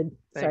 you're muted.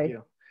 Sorry. Thank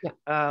you.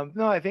 Yeah.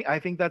 No, I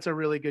think that's a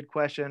really good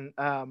question.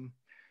 And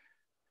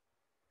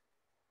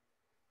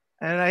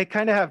I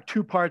kind of have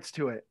two parts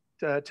to it,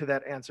 to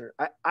that answer.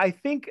 I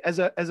think as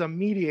a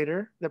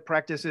mediator that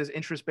practices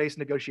interest-based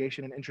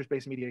negotiation and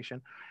interest-based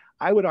mediation,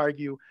 I would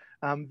argue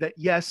that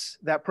yes,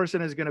 that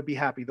person is going to be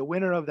happy. The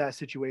winner of that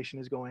situation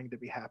is going to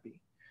be happy.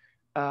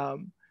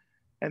 And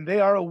they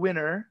are a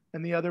winner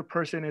and the other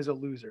person is a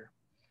loser.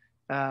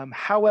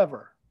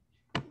 However,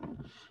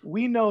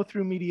 we know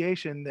through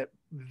mediation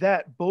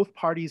that both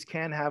parties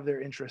can have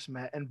their interests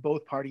met and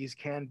both parties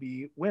can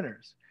be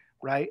winners,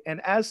 right?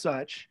 And as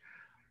such,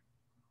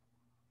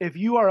 if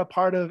you are a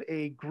part of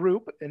a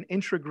group, an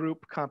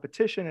intra-group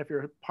competition, if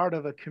you're part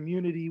of a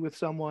community with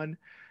someone,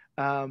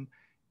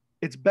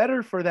 it's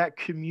better for that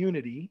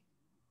community,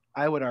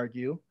 I would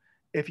argue,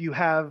 if you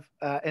have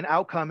an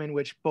outcome in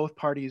which both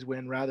parties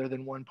win rather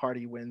than one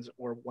party wins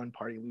or one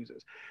party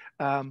loses.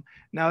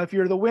 Now, if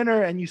you're the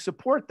winner and you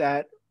support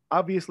that,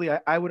 obviously,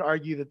 I would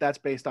argue that that's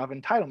based off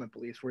entitlement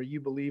beliefs, where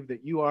you believe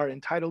that you are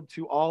entitled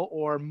to all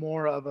or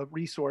more of a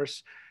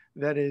resource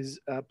that is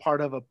part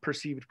of a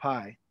perceived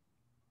pie.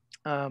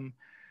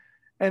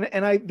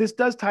 This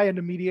does tie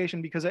into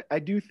mediation, because I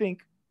do think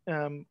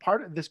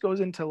part of this goes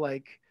into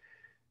like,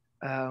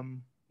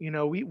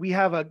 we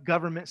have a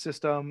government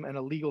system and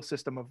a legal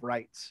system of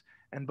rights.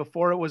 And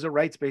before it was a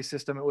rights-based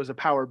system, it was a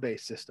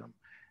power-based system.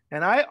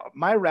 And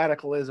my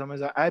radicalism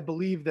is I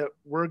believe that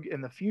we're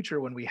in the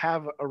future, when we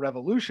have a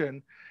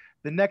revolution,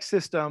 the next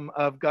system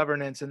of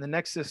governance and the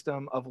next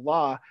system of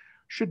law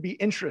should be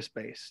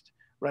interest-based,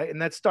 right?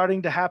 And that's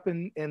starting to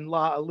happen in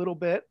law a little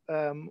bit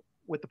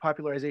with the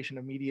popularization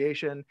of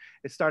mediation.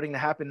 It's starting to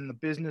happen in the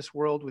business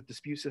world with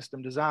dispute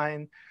system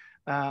design.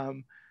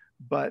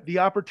 But the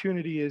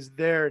opportunity is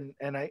there,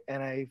 and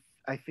I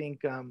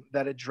think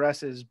that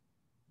addresses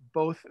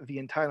both the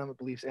entitlement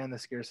beliefs and the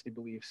scarcity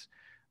beliefs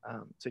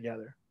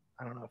together.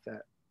 I don't know if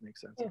that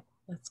makes sense. Yeah,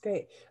 that's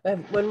great. I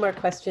have one more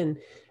question,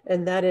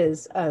 and that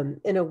is,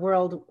 in a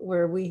world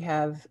where we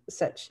have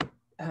such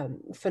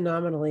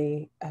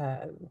phenomenally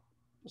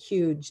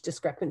huge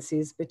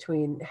discrepancies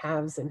between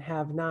haves and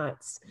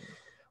have-nots,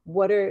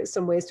 what are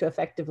some ways to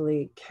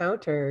effectively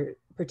counter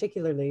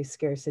particularly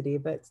scarcity,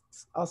 but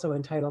also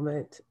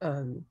entitlement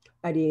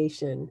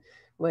ideation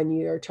when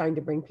you're trying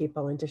to bring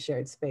people into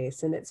shared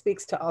space? And it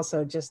speaks to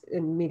also just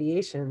in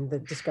mediation, the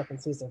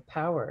discrepancies of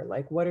power.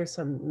 Like, what are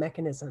some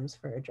mechanisms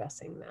for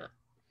addressing that?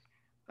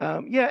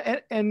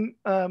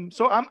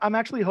 So I'm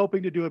actually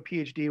hoping to do a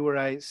PhD where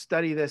I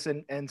study this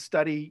and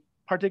study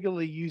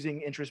particularly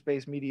using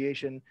interest-based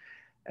mediation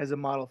as a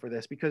model for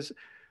this, because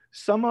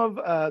some of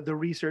the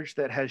research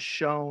that has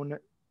shown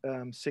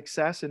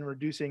success in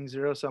reducing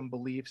zero-sum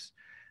beliefs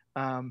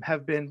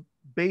have been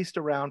based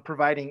around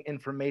providing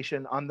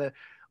information on the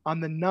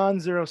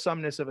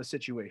non-zero-sumness of a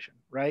situation,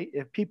 right?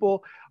 If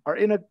people are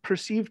in a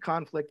perceived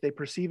conflict, they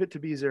perceive it to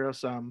be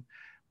zero-sum.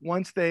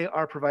 Once they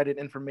are provided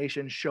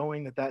information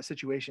showing that that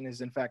situation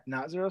is in fact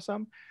not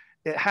zero-sum,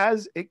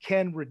 it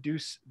can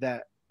reduce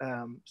that.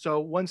 So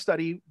one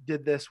study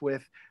did this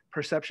with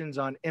perceptions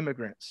on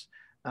immigrants,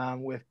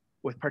 with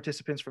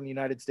participants from the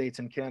United States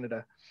and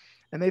Canada.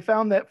 And they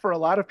found that for a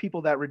lot of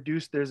people that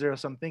reduced their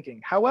zero-sum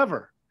thinking.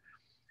 However,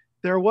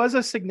 there was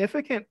a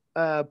significant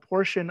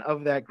portion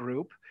of that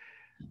group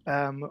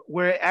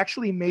where it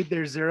actually made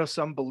their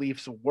zero-sum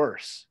beliefs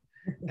worse.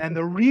 And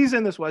the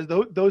reason this was,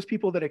 those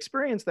people that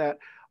experienced that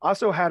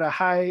also had a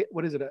high,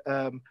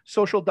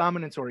 social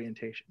dominance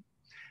orientation.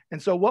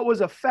 And so what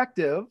was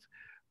effective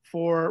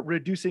for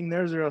reducing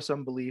their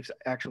zero-sum beliefs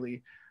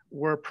actually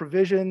were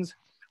provisions,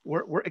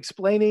 were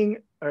explaining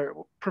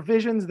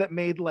provisions that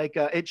made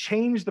it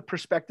changed the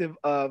perspective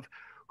of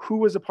who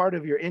was a part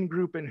of your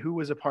in-group and who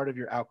was a part of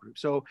your out-group.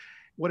 So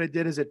what it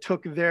did is it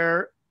took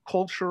their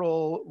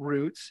cultural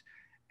roots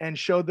and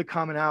showed the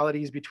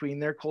commonalities between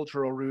their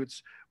cultural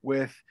roots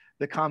with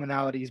the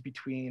commonalities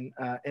between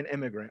an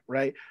immigrant,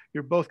 right?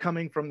 You're both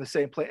coming from the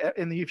same place.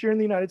 If you're in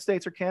the United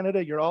States or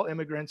Canada, you're all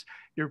immigrants.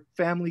 Your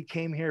family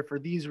came here for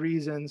these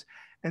reasons.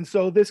 And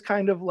so this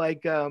kind of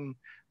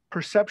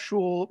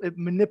perceptual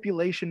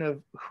manipulation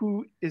of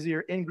who is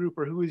your in-group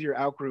or who is your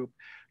out-group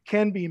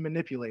can be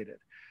manipulated.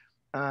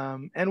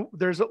 And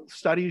there's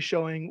studies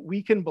showing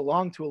we can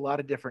belong to a lot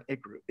of different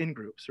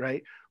in-groups,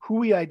 right? Who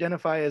we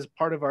identify as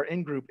part of our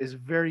in-group is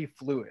very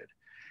fluid.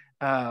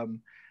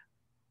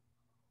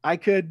 I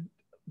could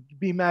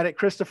be mad at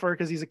Christopher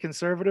because he's a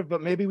conservative,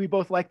 but maybe we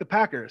both like the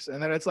Packers.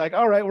 And then it's like,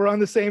 all right, we're on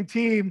the same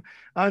team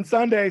on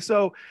Sunday.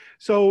 So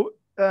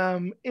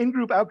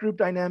in-group, out-group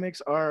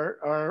dynamics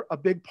are a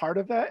big part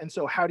of that. And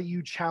so how do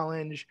you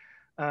challenge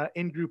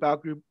in-group,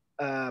 out-group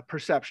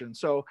perception?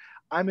 So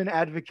I'm an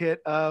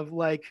advocate of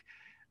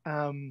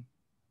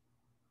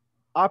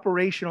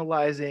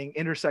operationalizing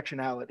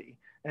intersectionality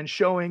and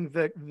showing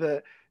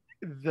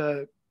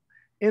the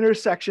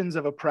intersections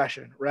of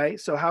oppression, right?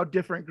 So how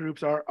different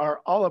groups are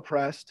all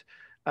oppressed,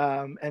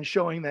 and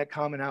showing that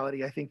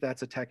commonality. I think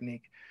that's a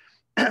technique.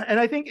 And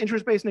I think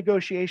interest-based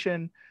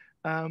negotiation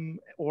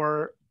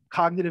or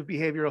cognitive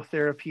behavioral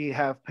therapy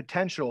have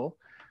potential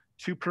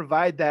to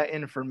provide that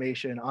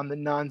information on the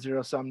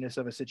non-zero-sumness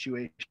of a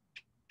situation,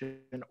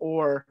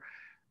 or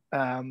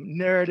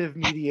narrative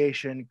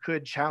mediation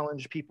could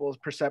challenge people's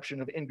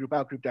perception of in-group,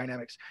 out-group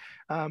dynamics.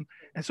 And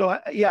so,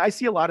 yeah, I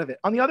see a lot of it.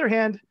 On the other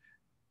hand,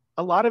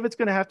 a lot of it's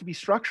going to have to be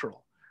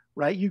structural,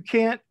 right? You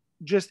can't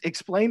just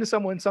explain to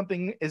someone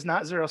something is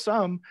not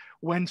zero-sum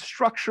when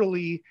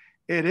structurally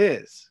it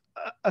is.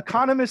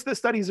 Economists that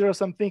study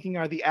zero-sum thinking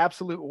are the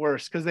absolute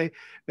worst because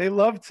they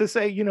love to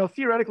say,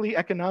 theoretically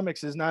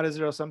economics is not a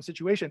zero-sum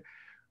situation.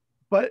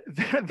 But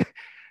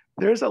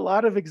there's a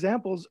lot of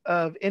examples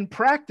of, in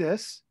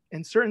practice,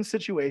 in certain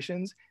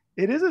situations,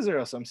 it is a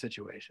zero-sum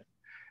situation.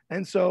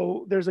 And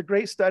so there's a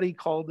great study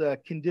called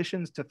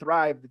Conditions to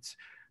Thrive that's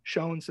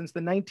shown since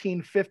the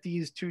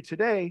 1950s to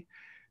today,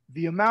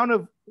 the amount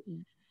of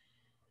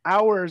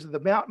hours, the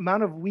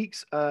amount of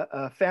weeks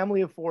a family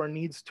of four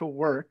needs to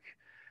work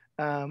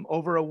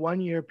over a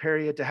 1-year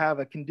period to have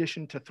a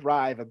condition to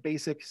thrive, a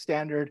basic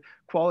standard,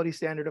 quality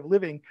standard of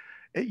living.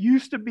 It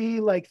used to be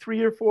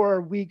 3 or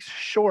 4 weeks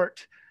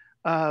short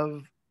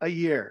of a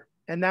year.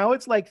 And now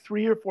it's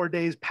 3 or 4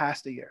 days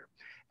past a year.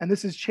 And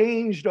this has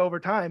changed over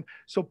time.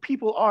 So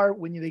people are,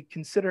 when they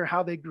consider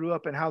how they grew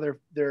up and how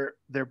their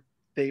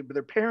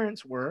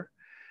parents were,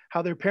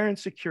 how their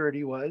parents'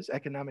 security was,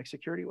 economic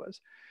security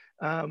was,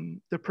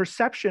 the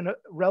perception of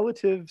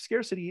relative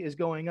scarcity is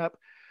going up.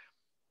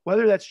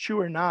 Whether that's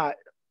true or not,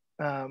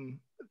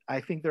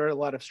 I think there are a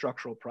lot of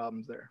structural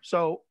problems there.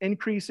 So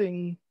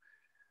increasing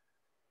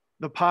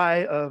the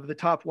pie of the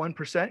top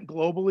 1%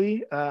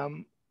 globally,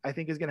 I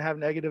think is going to have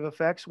negative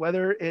effects.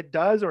 Whether it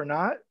does or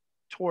not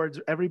towards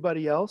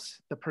everybody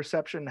else, the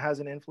perception has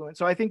an influence.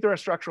 So I think there are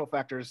structural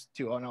factors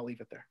too, and I'll leave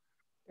it there.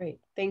 Great,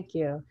 thank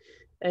you.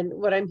 And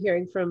what I'm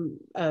hearing from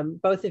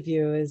both of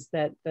you is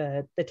that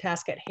the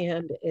task at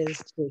hand is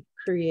to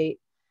create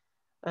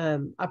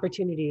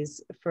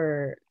opportunities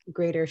for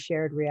greater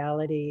shared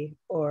reality,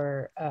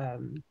 or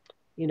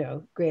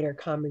greater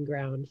common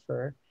ground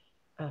for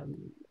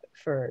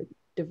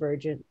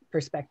divergent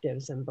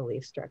perspectives and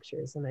belief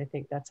structures. And I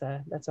think that's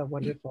a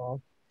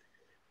wonderful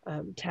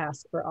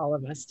task for all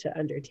of us to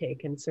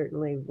undertake, and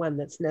certainly one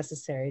that's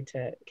necessary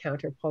to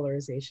counter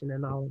polarization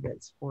in all of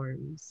its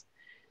forms.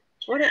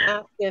 I want to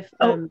ask if,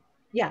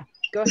 yeah,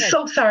 go ahead.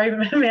 So sorry,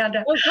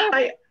 Amanda. Oh,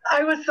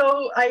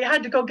 I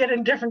had to go get a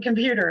different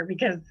computer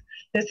because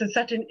this is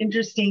such an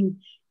interesting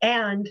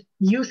and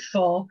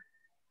useful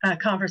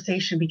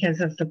conversation because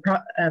of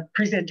the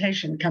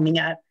presentation coming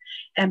up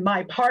and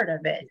my part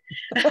of it,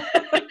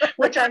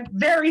 which I'm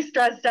very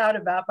stressed out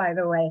about, by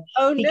the way.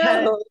 Oh,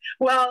 no.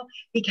 Well,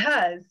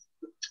 because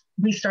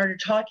we started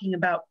talking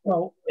about,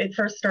 well, it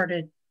first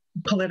started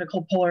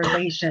political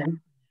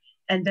polarization,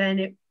 and then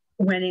it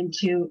went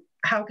into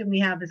how can we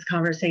have this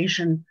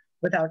conversation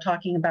without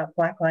talking about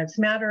Black Lives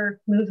Matter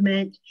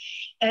movement.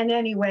 And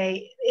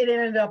anyway, it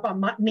ended up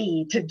on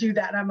me to do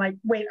that. I'm like,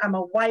 wait, I'm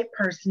a white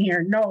person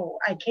here. No,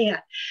 I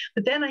can't.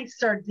 But then I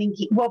started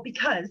thinking, well,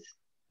 because,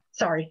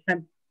 sorry,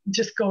 I'm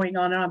just going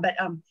on and on, but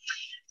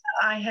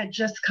I had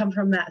just come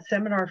from that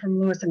seminar from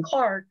Lewis and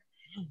Clark,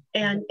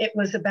 and it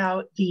was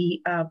about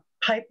the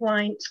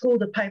pipeline, school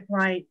to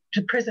pipeline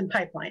to prison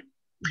pipeline.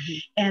 Mm-hmm.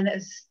 And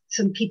as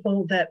some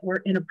people that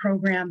were in a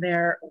program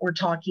there were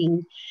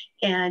talking,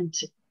 and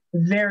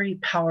very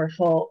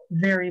powerful,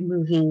 very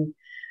moving,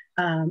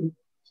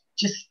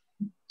 just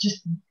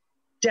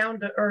down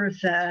to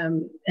earth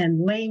and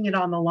laying it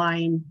on the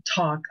line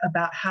talk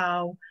about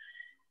how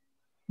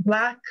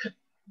Black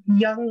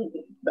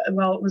it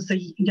was a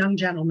young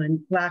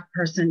gentleman, Black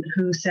person,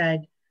 who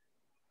said,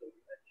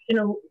 you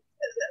know,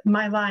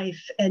 my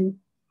life and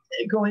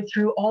going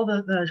through all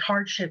the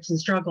hardships and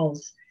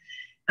struggles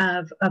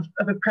of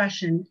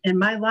oppression, and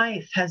my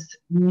life has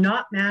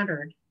not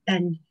mattered.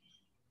 And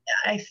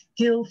I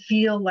still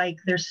feel like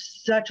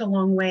there's such a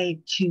long way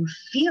to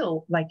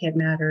feel like it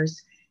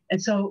matters.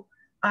 And so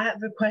I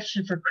have a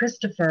question for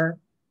Christopher.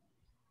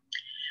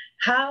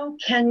 How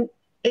can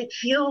it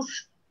feels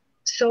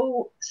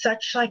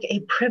such like a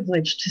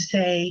privilege to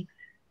say,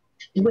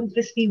 wouldn't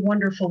this be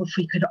wonderful if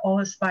we could all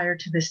aspire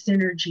to the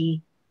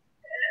synergy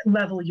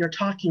level you're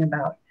talking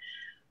about?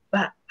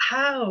 But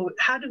how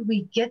do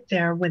we get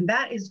there when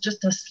that is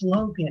just a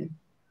slogan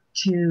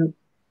to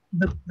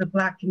the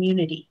Black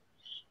community?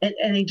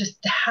 And they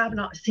just have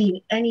not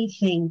seen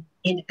anything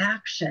in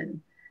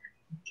action,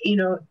 you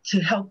know, to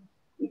help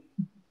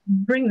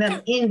bring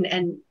them in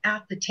and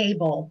at the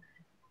table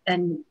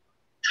and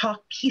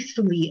talk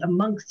peacefully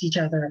amongst each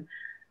other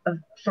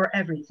for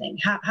everything.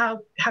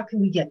 How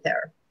can we get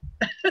there?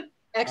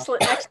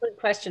 Excellent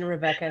question,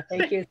 Rebecca.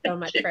 Thank you so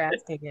much for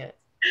asking it.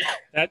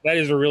 That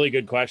is a really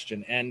good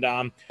question.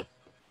 And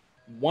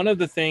one of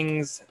the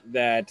things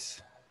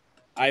that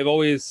I've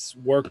always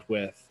worked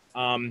with,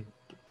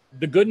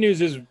 the good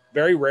news is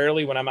very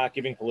rarely when I'm out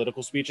giving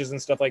political speeches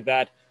and stuff like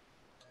that,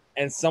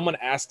 and someone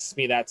asks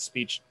me that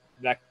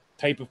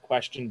type of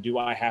question, do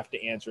I have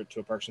to answer it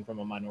to a person from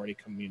a minority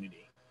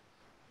community?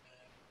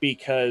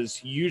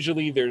 Because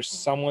usually there's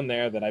someone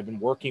there that I've been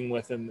working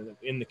with in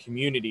the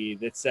community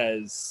that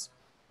says,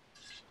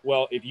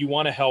 well, if you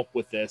want to help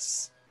with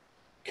this,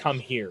 come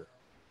here.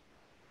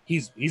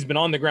 He's been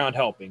on the ground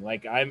helping.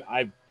 Like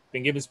I've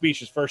been giving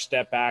speeches, First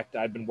Step Act.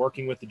 I've been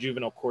working with the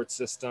juvenile court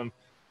system.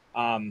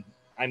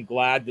 I'm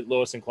glad that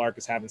Lewis and Clark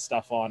is having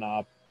stuff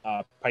on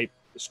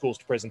schools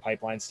to prison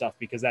pipeline stuff,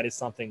 because that is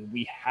something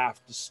we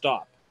have to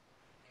stop.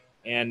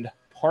 And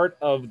part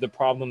of the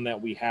problem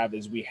that we have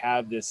is we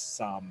have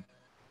this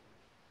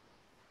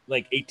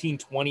like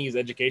 1820s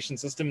education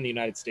system in the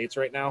United States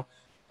right now,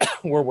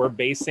 where we're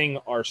basing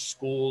our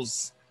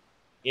schools'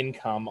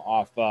 income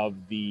off of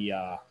the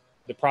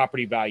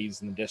property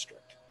values in the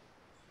district.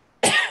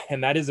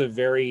 And that is a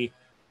very,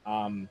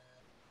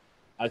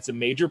 it's a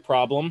major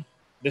problem.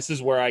 This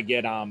is where I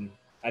get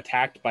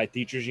attacked by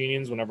teachers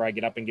unions whenever I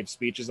get up and give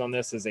speeches on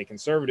this as a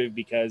conservative,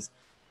 because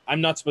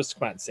I'm not supposed to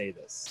come out and say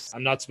this.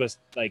 I'm not supposed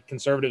to, like,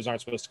 conservatives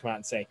aren't supposed to come out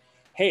and say,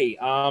 hey,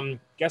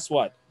 guess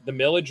what? The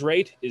millage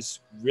rate is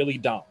really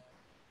dumb.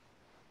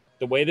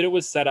 The way that it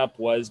was set up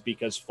was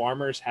because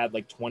farmers had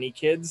like 20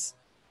 kids,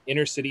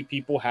 inner city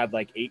people had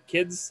like 8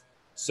 kids.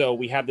 So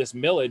we have this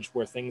millage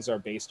where things are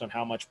based on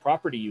how much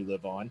property you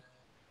live on,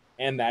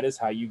 and that is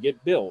how you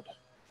get billed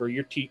for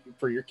your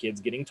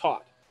kids getting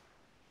taught.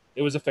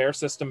 It was a fair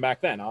system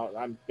back then. I'm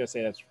going to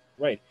say that's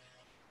right.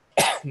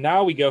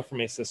 Now we go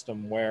from a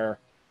system where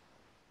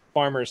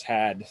farmers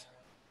had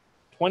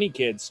 20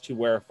 kids to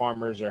where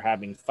farmers are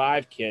having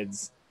 5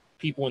 kids.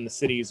 People in the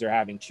cities are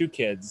having 2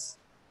 kids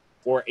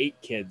or 8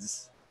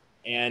 kids.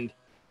 And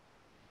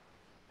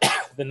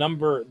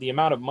the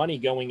amount of money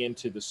going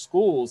into the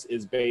schools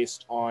is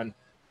based on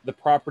the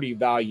property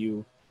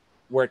value,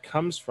 where it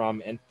comes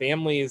from. And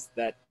families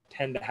that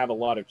tend to have a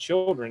lot of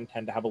children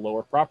tend to have a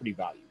lower property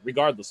value,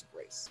 regardless of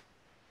race.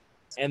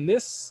 And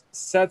this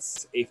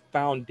sets a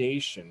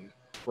foundation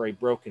for a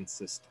broken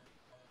system.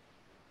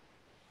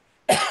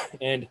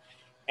 And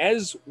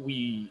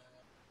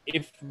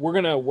if we're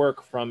going to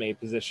work from a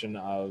position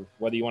of,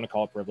 whether you want to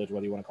call it privilege,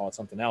 whether you want to call it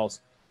something else,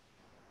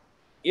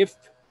 if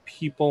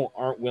people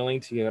aren't willing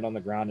to get on the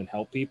ground and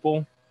help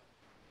people,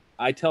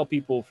 I tell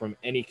people from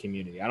any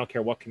community, I don't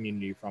care what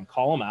community you're from,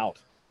 call them out.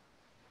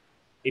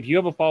 If you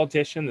have a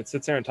politician that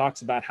sits there and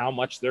talks about how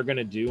much they're going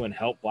to do and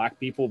help Black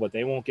people, but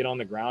they won't get on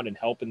the ground and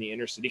help in the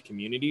inner city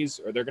communities,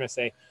 or they're going to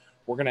say,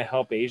 we're going to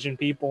help Asian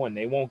people, and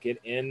they won't get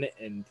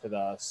into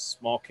the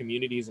small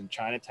communities in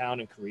Chinatown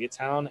and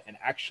Koreatown and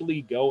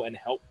actually go and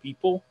help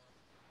people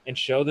and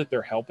show that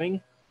they're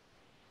helping,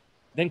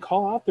 then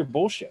call out their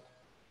bullshit.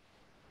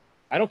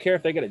 I don't care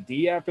if they get a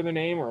D after their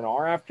name or an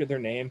R after their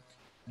name.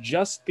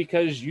 Just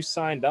because you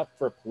signed up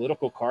for a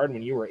political card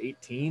when you were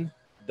 18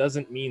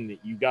 doesn't mean that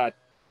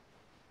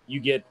you you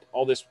get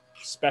all this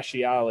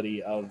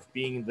speciality of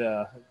being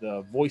the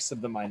voice of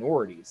the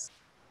minorities.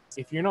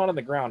 If you're not on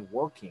the ground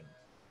working,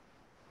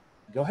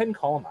 go ahead and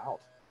call them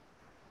out.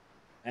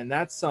 And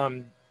that's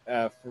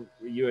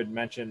you had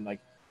mentioned, like,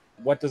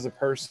 what does a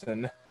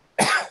person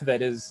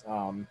that is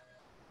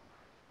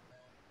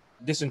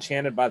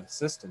disenchanted by the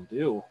system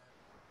do?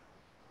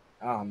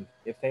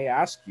 If they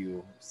ask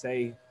you,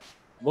 say,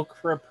 look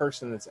for a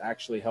person that's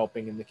actually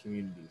helping in the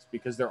communities,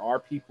 because there are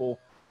people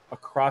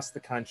across the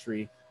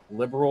country,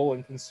 liberal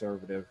and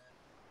conservative,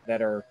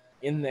 that are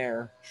in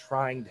there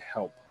trying to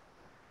help.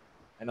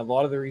 And a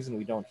lot of the reason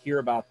we don't hear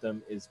about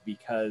them is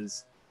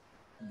because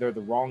they're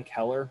the wrong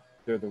color,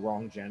 they're the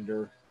wrong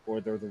gender,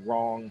 or they're the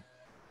wrong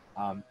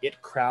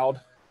it crowd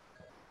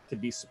to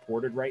be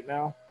supported right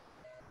now.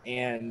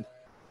 And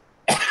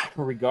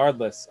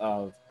regardless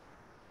of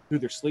who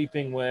they're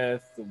sleeping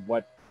with,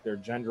 what their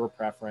gender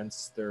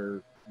preference,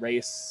 their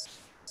race,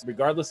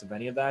 regardless of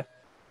any of that,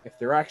 if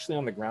they're actually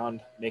on the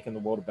ground making the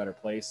world a better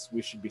place,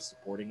 we should be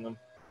supporting them.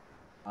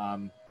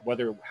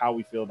 Whether how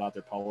we feel about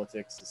their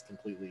politics is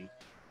completely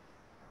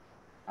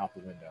out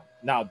the window.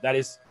 Now, that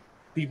is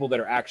people that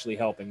are actually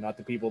helping, not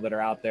the people that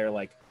are out there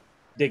like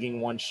digging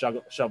one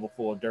shovel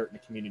full of dirt in a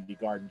community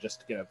garden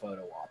just to get a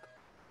photo op.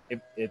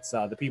 It's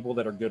the people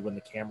that are good when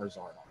the cameras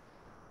aren't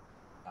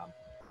on.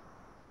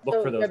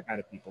 Look for those kind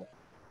of people.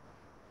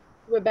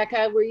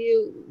 Rebecca, were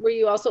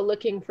you also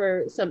looking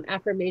for some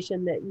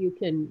affirmation that you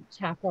can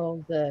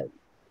tackle the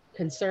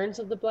concerns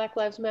of the Black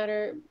Lives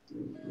Matter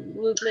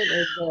movement,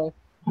 or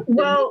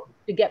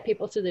to get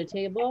people to the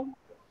table?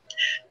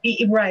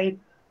 Right.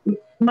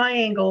 My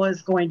angle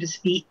is going to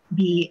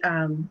be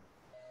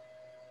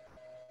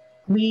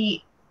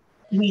we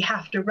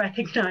have to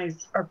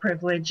recognize our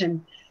privilege.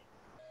 And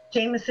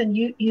Jameson,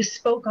 you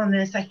spoke on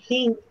this, I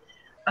think,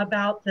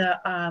 about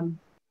the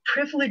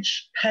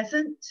privileged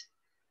peasant.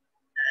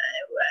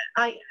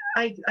 I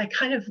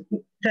kind of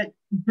that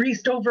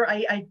breezed over.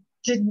 I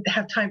didn't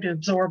have time to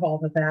absorb all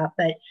of that,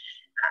 but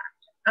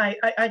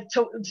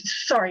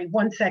sorry,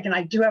 1 second.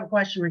 I do have a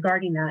question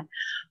regarding that,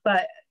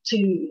 but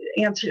to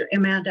answer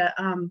Amanda.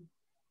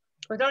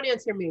 Or don't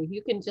answer me.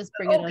 You can just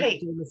bring it on to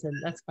Jameson.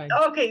 That's fine.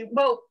 Okay.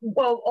 Well.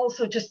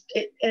 Also, just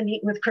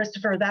ending with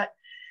Christopher. That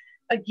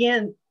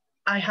again,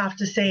 I have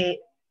to say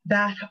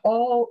that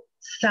all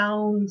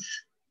sounds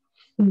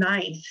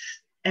nice,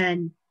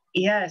 and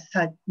yes,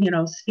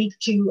 speak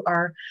to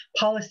our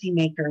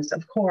policymakers,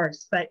 of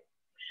course. But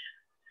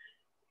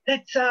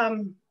it's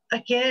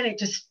again, it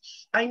just,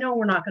 I know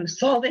we're not going to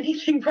solve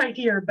anything right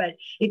here, but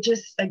it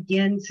just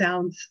again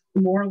sounds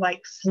more like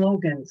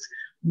slogans.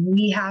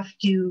 We have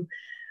to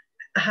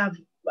have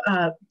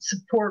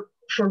support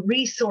for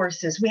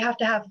resources. We have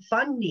to have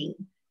funding,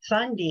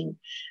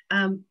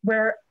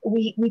 where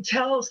we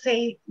tell,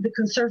 say, the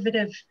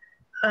conservative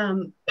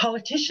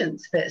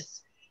politicians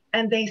this,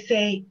 and they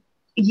say,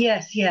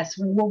 yes,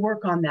 we'll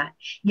work on that.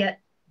 Yet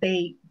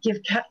they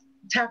give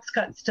tax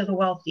cuts to the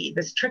wealthy,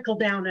 this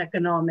trickle-down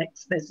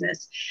economics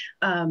business,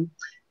 the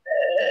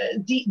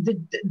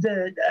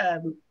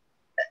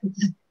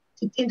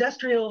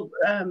industrial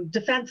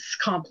defense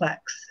complex,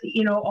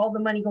 all the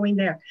money going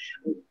there.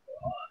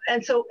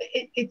 And so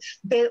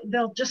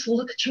they'll just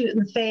look at you in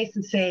the face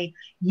and say,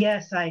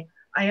 yes, I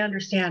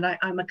understand.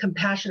 I'm a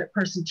compassionate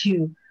person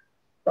too.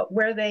 But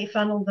where they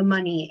funnel the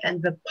money and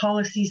the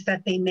policies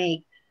that they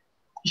make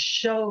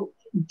show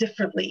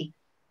differently.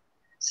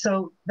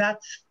 So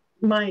that's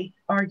my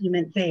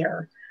argument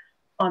there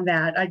on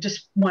that. I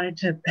just wanted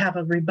to have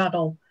a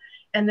rebuttal.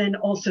 And then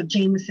also,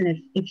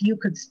 Jameson, if you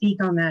could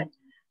speak on that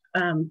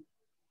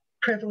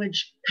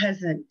privileged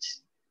peasant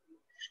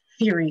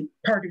theory,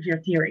 part of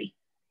your theory.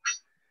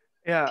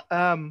 Yeah.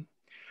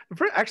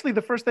 Actually,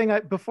 the first thing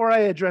before I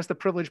address the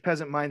privileged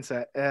peasant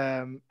mindset,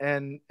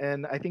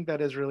 and I think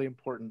that is really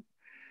important,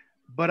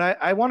 but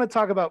I want to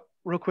talk about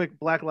real quick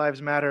Black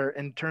Lives Matter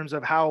in terms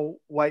of how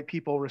white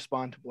people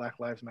respond to Black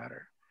Lives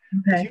Matter.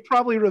 Okay. You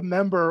probably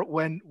remember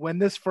when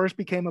this first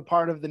became a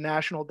part of the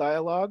national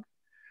dialogue,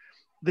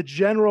 the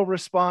general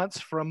response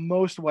from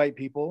most white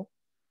people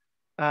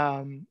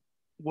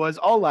was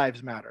all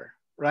lives matter,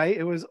 right?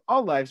 It was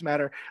all lives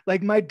matter.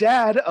 Like my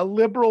dad, a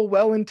liberal,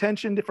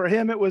 well-intentioned, for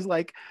him, it was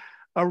like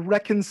a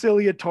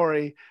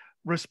reconciliatory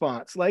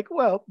response. Like,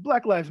 well,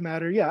 Black lives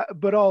matter, yeah,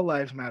 but all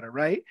lives matter,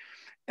 right?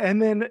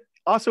 And then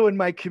also in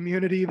my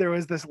community, there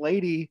was this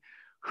lady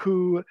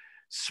who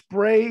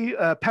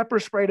pepper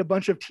sprayed a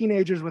bunch of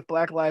teenagers with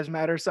Black Lives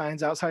Matter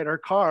signs outside her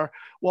car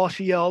while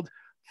she yelled,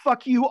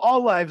 "Fuck you,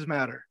 all lives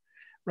matter,"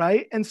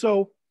 right? And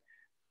so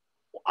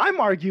I'm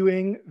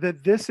arguing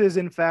that this is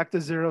in fact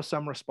a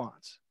zero-sum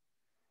response.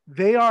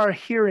 They are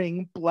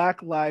hearing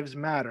Black Lives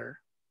Matter.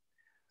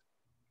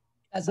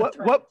 As a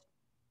threat.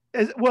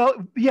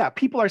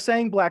 People are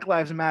saying Black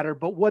Lives Matter,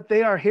 but what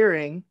they are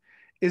hearing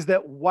is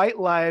that white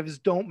lives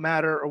don't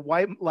matter, or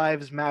white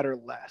lives matter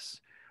less,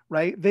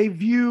 right? They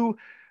view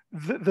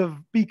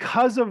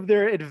because of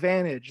their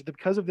advantage,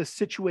 because of the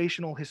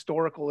situational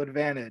historical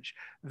advantage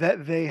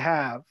that they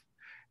have,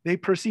 They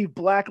perceive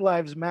Black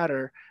Lives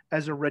Matter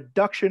as a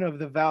reduction of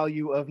the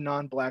value of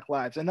non-Black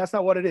lives. And that's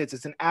not what it is.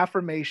 It's an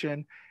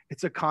affirmation.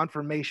 It's a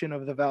confirmation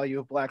of the value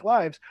of Black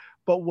lives.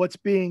 But what's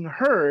being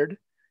heard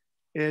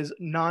is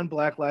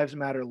non-Black lives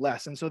matter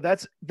less. And so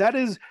that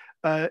is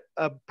a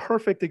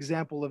perfect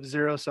example of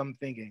zero-sum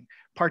thinking,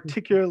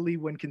 particularly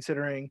when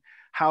considering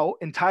how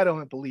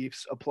entitlement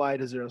beliefs apply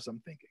to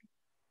zero-sum thinking.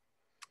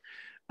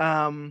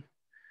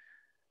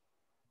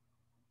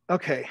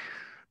 Okay.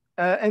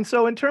 And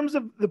so in terms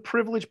of the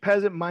privileged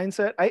peasant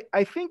mindset,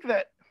 I think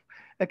that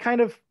it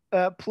kind of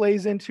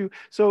plays into,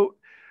 so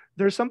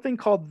there's something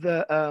called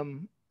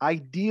the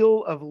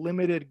ideal of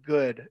limited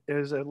good. It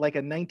was like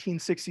a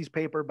 1960s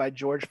paper by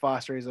George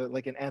Foster. He's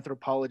like an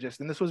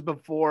anthropologist. And this was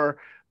before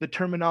the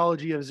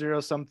terminology of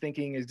zero-sum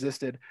thinking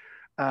existed.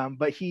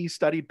 But he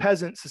studied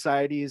peasant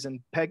societies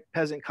and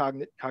peasant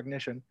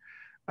cognition.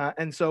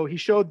 And so he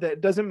showed that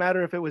it doesn't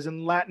matter if it was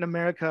in Latin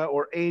America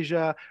or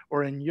Asia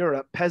or in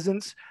Europe,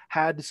 peasants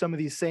had some of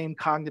these same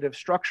cognitive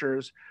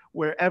structures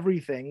where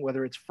everything,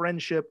 whether it's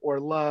friendship or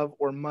love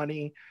or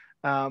money,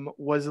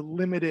 was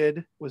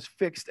limited, was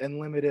fixed and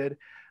limited.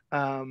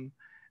 And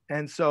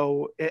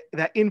so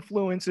that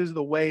influences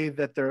the way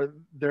that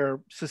their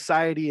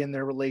society and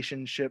their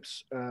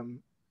relationships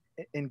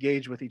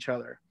engage with each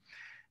other.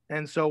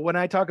 And so when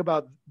I talk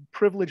about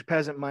privileged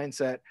peasant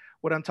mindset,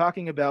 what I'm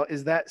talking about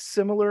is that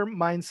similar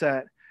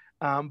mindset,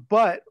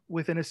 but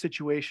within a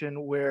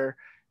situation where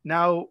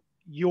now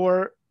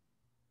your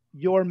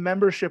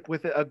membership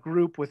with a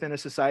group within a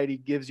society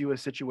gives you a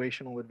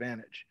situational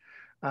advantage.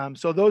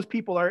 So those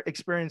people are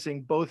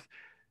experiencing both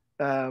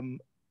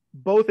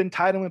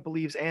entitlement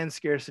beliefs and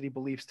scarcity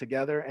beliefs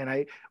together.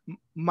 And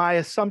my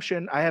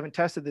assumption, I haven't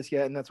tested this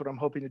yet, and that's what I'm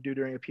hoping to do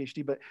during a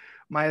PhD, but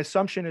my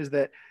assumption is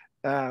that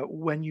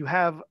when you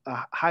have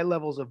high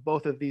levels of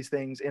both of these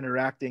things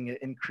interacting,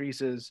 it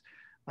increases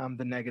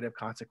the negative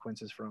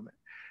consequences from it.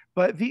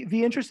 But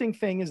the interesting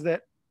thing is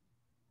that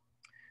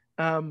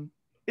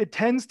it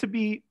tends to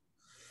be,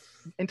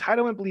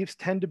 entitlement beliefs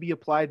tend to be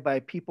applied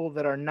by people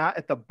that are not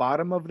at the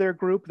bottom of their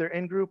group, their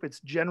in-group. It's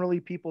generally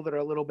people that are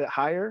a little bit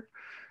higher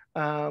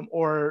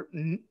or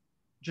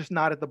just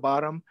not at the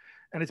bottom.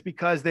 And it's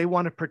because they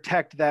want to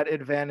protect that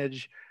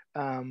advantage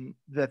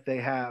that they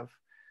have.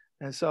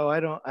 And so I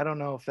don't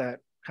know if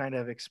that kind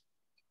of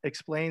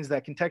explains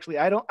that contextually.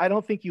 I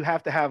don't think you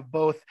have to have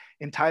both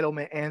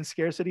entitlement and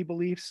scarcity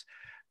beliefs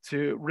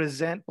to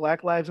resent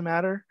Black Lives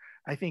Matter.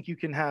 I think you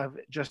can have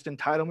just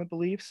entitlement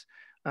beliefs,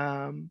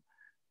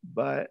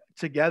 but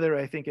together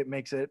I think it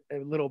makes it a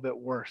little bit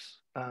worse.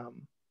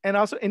 And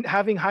also in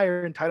having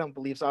higher entitlement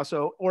beliefs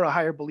also, or a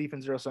higher belief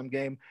in zero-sum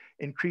game,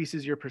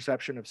 increases your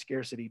perception of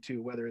scarcity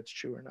too, whether it's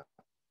true or not.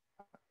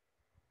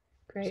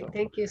 Great. So,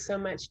 thank you so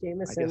much,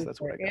 Jameson,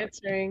 for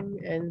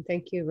answering. And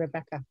thank you,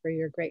 Rebecca, for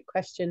your great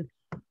question.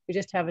 We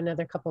just have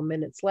another couple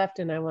minutes left,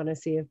 and I want to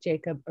see if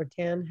Jacob or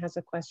Tan has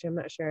a question. I'm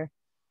not sure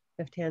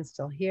if Tan's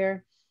still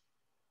here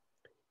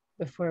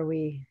before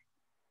we.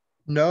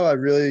 No, I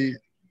really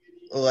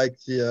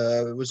liked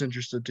was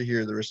interested to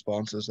hear the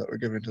responses that were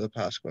given to the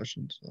past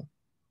questions. So.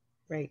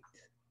 Great.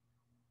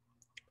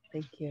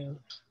 Thank you.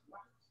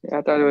 Yeah,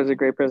 I thought it was a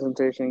great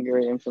presentation,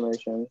 great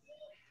information.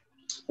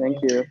 Thank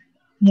you.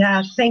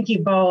 Yeah, thank you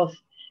both.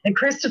 And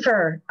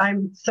Christopher,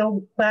 I'm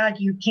so glad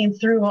you came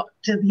through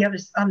to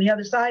on the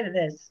other side of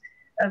this.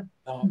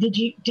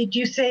 Did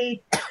you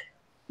say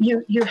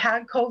you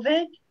had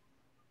COVID?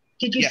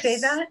 Did you say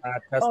that?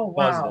 Oh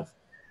wow!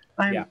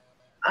 Positive.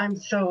 I'm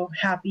so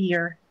happy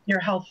you're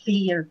healthy.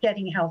 You're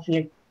getting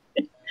healthy.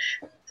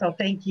 So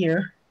thank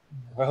you.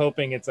 We're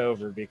hoping it's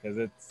over because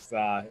it's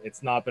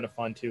not been a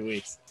fun 2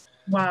 weeks.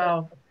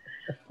 Wow.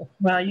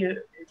 Well,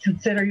 you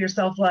consider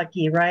yourself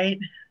lucky, right?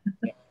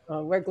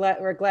 Well, we're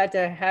glad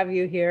to have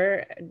you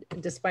here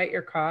despite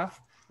your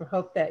cough. We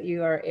hope that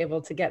you are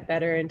able to get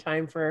better in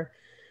time for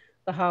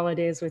the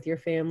holidays with your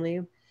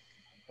family.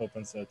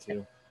 Hoping so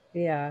too.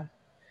 Yeah.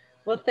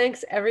 Well,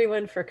 thanks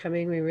everyone for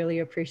coming. We really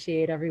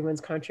appreciate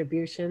everyone's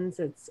contributions.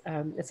 It's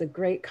a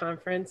great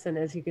conference, and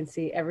as you can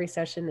see, every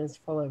session is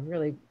full of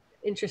really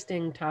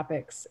interesting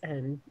topics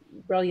and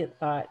brilliant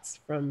thoughts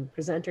from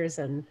presenters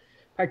and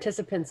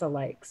participants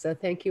alike. So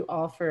thank you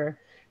all for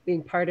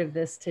being part of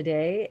this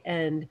today.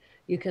 And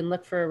you can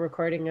look for a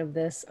recording of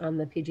this on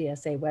the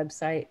PJSA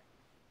website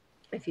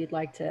if you'd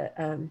like to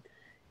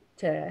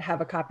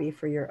have a copy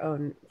for your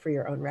own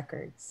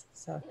records.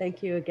 So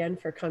thank you again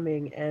for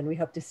coming, and we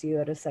hope to see you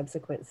at a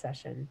subsequent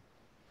session.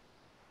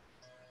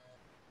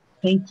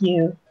 Thank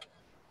you.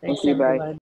 Thanks, everyone.